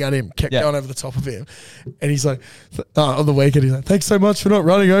kept running at him, kept going over the top of him. And he's like, on the weekend, he's like, thanks so much for not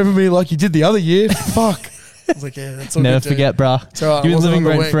running over me like you did the other year. Fuck. I was like, yeah, that's all Never good, forget, bruh. It's all right, You've been living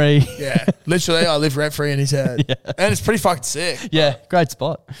rent-free. Yeah. Literally, I live rent-free in his head. Yeah. And it's pretty fucking sick. Yeah, great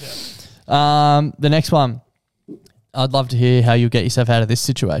spot. Yeah. The next one. I'd love to hear how you'll get yourself out of this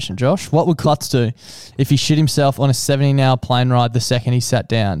situation, Josh. What would Klutz do if he shit himself on a 17-hour plane ride the second he sat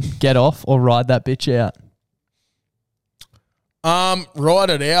down? Get off or ride that bitch out? Ride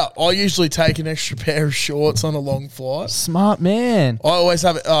it out. I usually take an extra pair of shorts on a long flight. Smart man. I always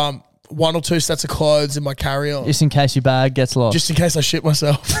have 1 or 2 sets of clothes in my carry-on. Just in case your bag gets lost. Just in case I shit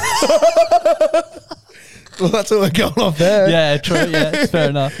myself. Well, that's what we're going off there. Yeah, true. Yeah, it's fair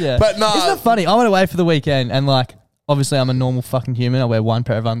enough. Yeah. But no. Isn't it funny? I went away for the weekend and obviously I'm a normal fucking human. I wear 1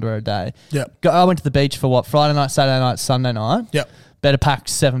 pair of underwear a day. Yep. I went to the beach for Friday night, Saturday night, Sunday night. Yep. Better pack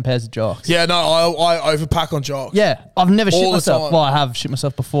 7 pairs of jocks. Yeah, no, I overpack on jocks. Yeah. I've never shit the myself. time. Well, I have shit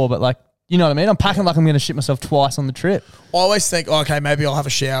myself before, but you know what I mean? I'm packing like I'm going to shit myself twice on the trip. I always think, okay, maybe I'll have a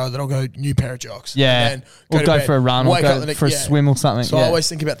shower, then I'll go new pair of jocks. Yeah. And Or go for a run or go for a swim or something. So I always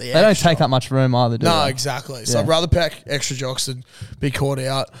think about the They don't take up much room either, do No, they? exactly. So I'd rather pack extra jocks than be caught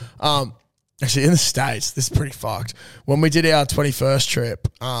out. Actually, in the States, this is pretty fucked. When we did our 21st trip,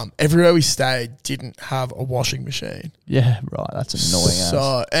 everywhere we stayed didn't have a washing machine. Yeah, right. That's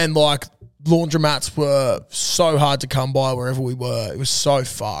annoying. And laundromats were so hard to come by wherever we were. It was so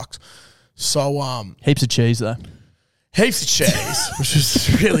fucked. So heaps of cheese though. Heaps of cheese, which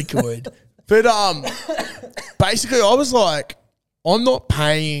was really good. But basically, I was like, I'm not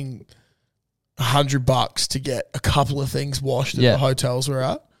paying $100 to get a couple of things washed at the hotels we're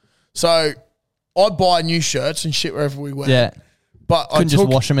at. So I'd buy new shirts and shit wherever we went. Yeah. But Couldn't just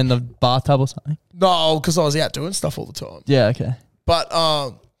wash them in the bathtub or something? No, because I was out doing stuff all the time. Yeah, okay. But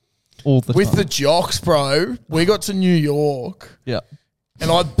all the with time. the jocks, bro, we got to New York. Yeah. And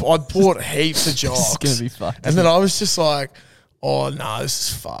I bought heaps of jocks. It's going to be fucked. And then I was just like, oh, no, this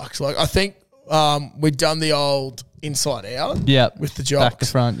is fucked. I think we'd done the old inside out with the jocks. Back to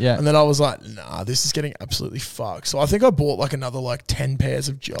front, yeah. And then I was like, nah, this is getting absolutely fucked. So I think I bought another 10 pairs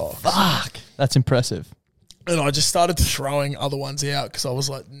of jocks. Fuck. That's impressive. And I just started throwing other ones out because I was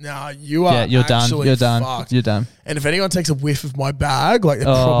like, nah, you are you're done. You're done. fucked. You're done. And if anyone takes a whiff of my bag, they're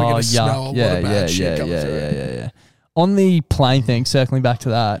probably going to smell a lot of bad shit coming through. Yeah. On the plane thing, circling back to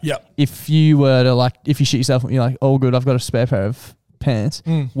that, if you were to if you shit yourself and you're like, oh good, I've got a spare pair of pants,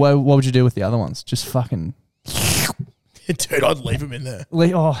 what would you do with the other ones? Just fucking... Dude, I'd leave them in there.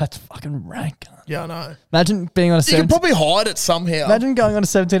 Oh, that's fucking rank. Yeah, I know. Imagine being on a... You can probably hide it somehow. Imagine going on a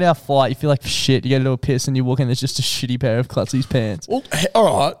 17-hour flight, you feel like shit, you get a little piss and you walk in, there's just a shitty pair of Klutzy's pants. Well,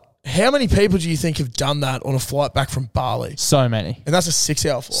 all right. How many people do you think have done that on a flight back from Bali? So many. And that's a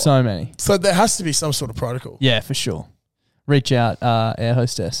 6-hour flight. So many. So there has to be some sort of protocol. Yeah, for sure. Reach out, air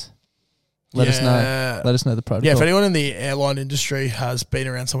hostess. Let us know. Let us know the protocol. Yeah, if anyone in the airline industry has been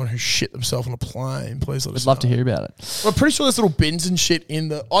around someone who shit themselves on a plane, please let us know. I'd love to hear about it. I'm pretty sure there's little bins and shit in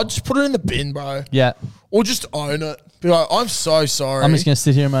the... I'd just put it in the bin, bro. Yeah. Or just own it. Be like, I'm so sorry. I'm just going to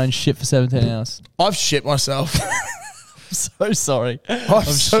sit here in my own shit for 17 hours. I've shit myself. I'm so sorry. I've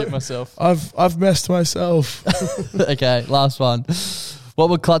shit myself. I've messed myself. Okay, last one. What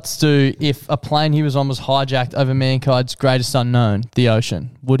would Klutz do if a plane he was on was hijacked over mankind's greatest unknown, the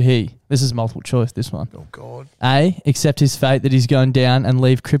ocean? Would he? This is multiple choice, this one. Oh, God. A, accept his fate that he's going down and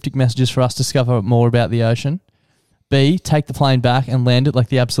leave cryptic messages for us to discover more about the ocean. B, take the plane back and land it like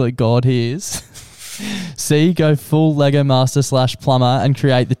the absolute god he is. C, go full Lego master / plumber and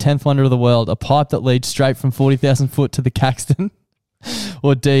create the 10th wonder of the world, a pipe that leads straight from 40,000 foot to the Caxton.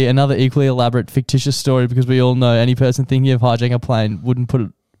 Or D, another equally elaborate fictitious story because we all know any person thinking of hijacking a plane wouldn't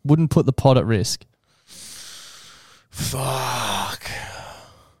put the pod at risk. Fuck.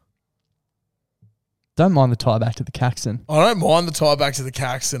 Don't mind the tie back to the Caxton. I don't mind the tie back to the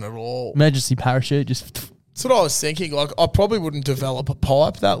Caxton at all. Emergency parachute, just... That's what I was thinking. Like, I probably wouldn't develop a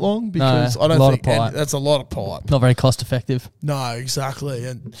pipe that long because I don't think that's a lot of pipe. Not very cost effective. No, exactly.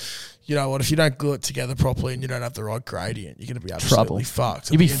 And you know what? If you don't glue it together properly and you don't have the right gradient, you're going to be absolutely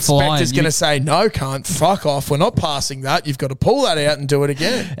fucked. You'd be the flying. inspector's going to say, no, cunt, fuck off. We're not passing that. You've got to pull that out and do it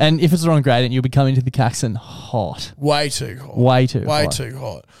again. And if it's the wrong gradient, you'll be coming to the Caxton hot. Way too hot. Way too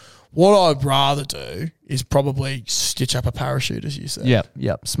hot. What I'd rather do is probably stitch up a parachute, as you said.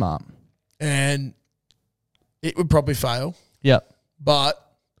 Yep, smart. And it would probably fail. Yep. But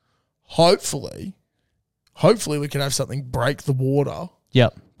hopefully we can have something break the water.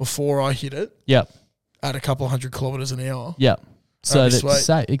 Yep. Before I hit it. Yep. At a couple of 100 kilometres an hour. Yep. So that's sweet.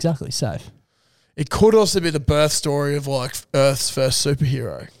 safe. Exactly, safe. It could also be the birth story of like Earth's first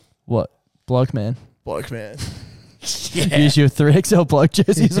superhero. What? Bloke man. Bloke man. Yeah. Use your 3XL bloke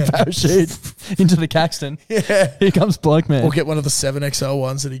jersey as a parachute into the Caxton. Yeah. Here comes bloke man. Or get one of the 7XL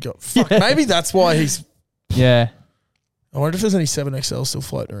ones that he got. Fuck, maybe that's why he's... Yeah. I wonder if there's any 7XL still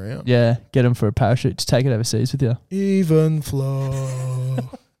floating around. Yeah, get him for a parachute. Just take it overseas with you. Even flow.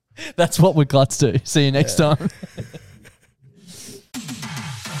 That's what would Klutz do. See you next time.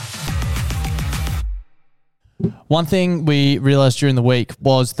 One thing we realised during the week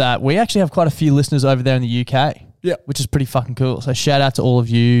was that we actually have quite a few listeners over there in the UK. Yeah. Which is pretty fucking cool. So shout out to all of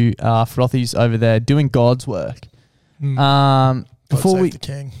you frothies over there doing God's work. Before we, the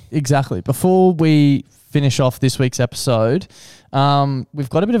king. Exactly. Before we finish off this week's episode, we've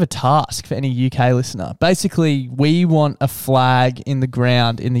got a bit of a task for any UK listener. Basically, we want a flag in the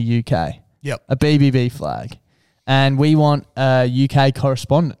ground in the UK. Yep. A BBB flag. And we want a UK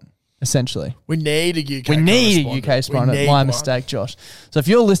correspondent, essentially. We need a UK correspondent. My mistake, Josh. So if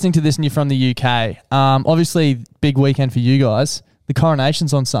you're listening to this and you're from the UK, obviously big weekend for you guys. The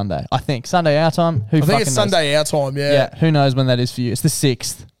coronation's on Sunday, I think. Sunday our time? I think it's Sunday our time, yeah. Yeah, who knows when that is for you. It's the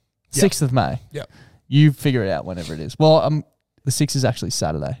 6th. 6th of May. Yep. You figure it out whenever it is. Well, the 6th is actually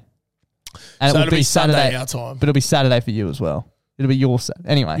Saturday. And so it will be Saturday our time. But it'll be Saturday for you as well. It'll be your Saturday.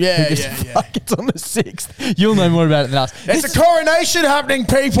 Anyway. Yeah. It's on the 6th. You'll know more about it than us. It's a coronation happening,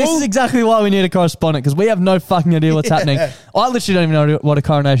 people. This is exactly why we need a correspondent, because we have no fucking idea what's happening. I literally don't even know what a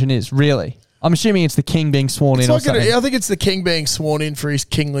coronation is, really. I'm assuming it's the king being sworn in or something. I think it's the king being sworn in for his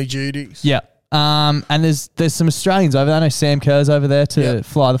kingly duties. Yeah. And there's some Australians over there. I know Sam Kerr's over there to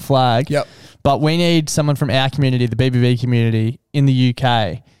fly the flag. Yep. But we need someone from our community, the BBB community in the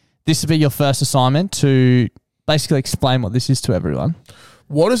UK. This will be your first assignment to basically explain what this is to everyone.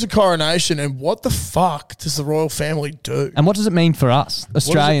 What is a coronation and what the fuck does the royal family do? And what does it mean for us,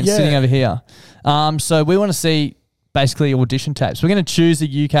 Australians sitting over here? So we want to see basically audition tapes. We're going to choose a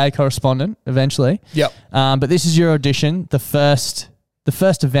UK correspondent eventually. Yep. But this is your audition, the first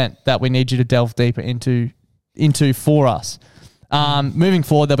event that we need you to delve deeper into for us. Moving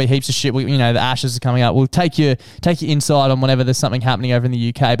forward, there'll be heaps of shit. The Ashes are coming up. We'll take you inside on whenever there's something happening over in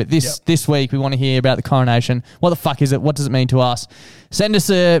the UK. But this week, we want to hear about the coronation. What the fuck is it? What does it mean to us? Send us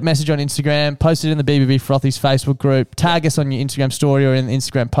a message on Instagram. Post it in the BBB Frothies Facebook group. Tag us on your Instagram story or in the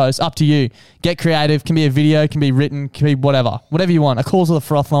Instagram post. Up to you. Get creative. Can be a video. Can be written. Can be whatever. Whatever you want. A call to the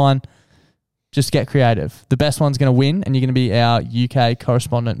froth line. Just get creative. The best one's going to win, and you're going to be our UK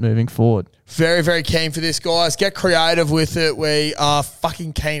correspondent moving forward. Very, very keen for this, guys. Get creative with it. We are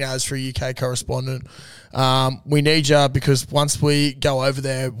fucking keen as for a UK correspondent. We need you because once we go over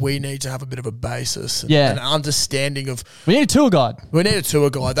there, we need to have a bit of a basis and an understanding of... We need a tour guide. We need a tour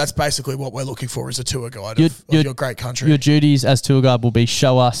guide. That's basically what we're looking for, is a tour guide of your great country. Your duties as tour guide will be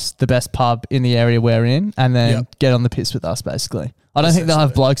show us the best pub in the area we're in and then get on the piss with us, basically. I don't think they'll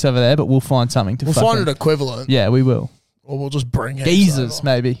have blokes over there, but we'll find something to find an equivalent. Yeah, we will. Or we'll just bring it. Geezers,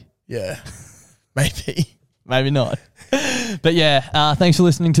 maybe. Yeah. Maybe. Maybe not. But yeah, thanks for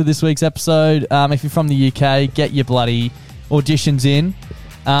listening to this week's episode. If you're from the UK, get your bloody auditions in.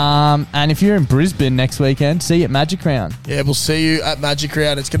 And if you're in Brisbane next weekend, see you at Magic Round. Yeah, we'll see you at Magic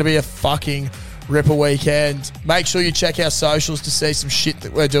Round. It's going to be a fucking ripper weekend. Make sure you check our socials to see some shit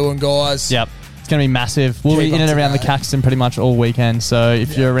that we're doing, guys. Yep. It's going to be massive. We'll be Keep in up and to around the date. Caxton pretty much all weekend. So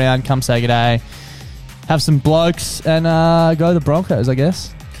if you're around, come say good day. Have some blokes and go the Broncos, I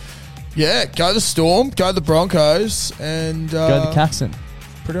guess. Yeah, go the Storm, go the Broncos, and Go the Caxton.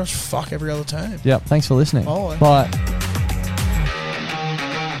 pretty much fuck every other team. Yep. Thanks for listening. Bye. Bye.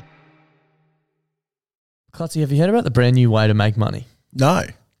 Clutzy, have you heard about the brand new way to make money? No.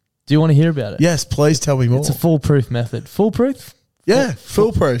 Do you want to hear about it? Yes, please tell me more. It's a foolproof method. Foolproof? Yeah,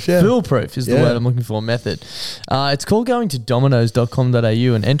 foolproof. Yeah. Foolproof is the Yeah. word I'm looking for, method. It's called going to dominoes.com.au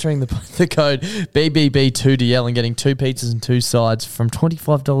and entering the code BBB2DL and getting 2 pizzas and 2 sides from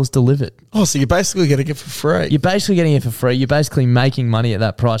 $25 delivered. Oh, so you're basically getting it for free. You're basically getting it for free. You're basically making money at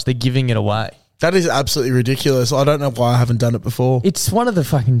that price. They're giving it away. That is absolutely ridiculous. I don't know why I haven't done it before. It's one of the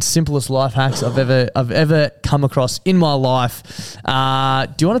fucking simplest life hacks I've ever come across in my life.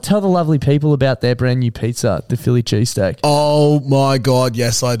 Do you want to tell the lovely people about their brand new pizza, the Philly cheesesteak? Oh my God,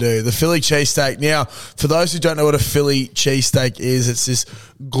 yes I do. The Philly cheesesteak. Now, for those who don't know what a Philly cheesesteak is, it's this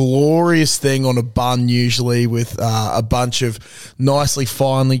glorious thing on a bun usually with a bunch of nicely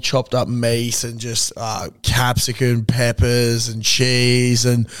finely chopped up meat and just capsicum, peppers and cheese.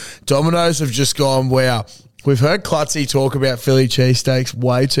 And Domino's have just gone, wow, we've heard Clutzy talk about Philly cheesesteaks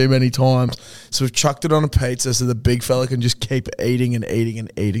way too many times. So we've chucked it on a pizza so the big fella can just keep eating and eating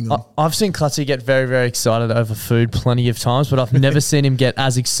and eating them. I've seen Clutzy get very, very excited over food plenty of times, but I've never seen him get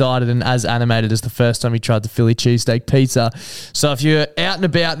as excited and as animated as the first time he tried the Philly cheesesteak pizza. So if you're out and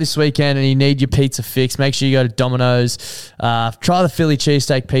about this weekend and you need your pizza fix, make sure you go to Domino's. Try the Philly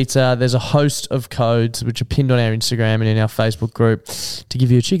cheesesteak pizza. There's a host of codes which are pinned on our Instagram and in our Facebook group to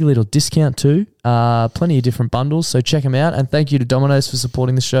give you a cheeky little discount too. Plenty of different bundles, so check them out. And thank you to Domino's for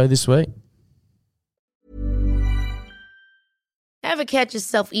supporting the show this week. Ever catch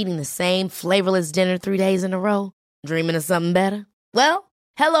yourself eating the same flavorless dinner 3 days in a row? Dreaming of something better? Well,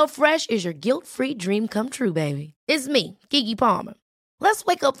 HelloFresh is your guilt-free dream come true, baby. It's me, Keke Palmer. Let's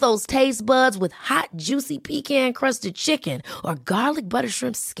wake up those taste buds with hot, juicy pecan-crusted chicken or garlic butter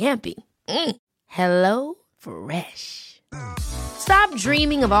shrimp scampi. Hello Fresh. Stop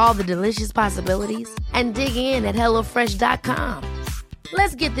dreaming of all the delicious possibilities and dig in at HelloFresh.com.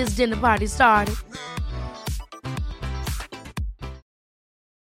 Let's get this dinner party started.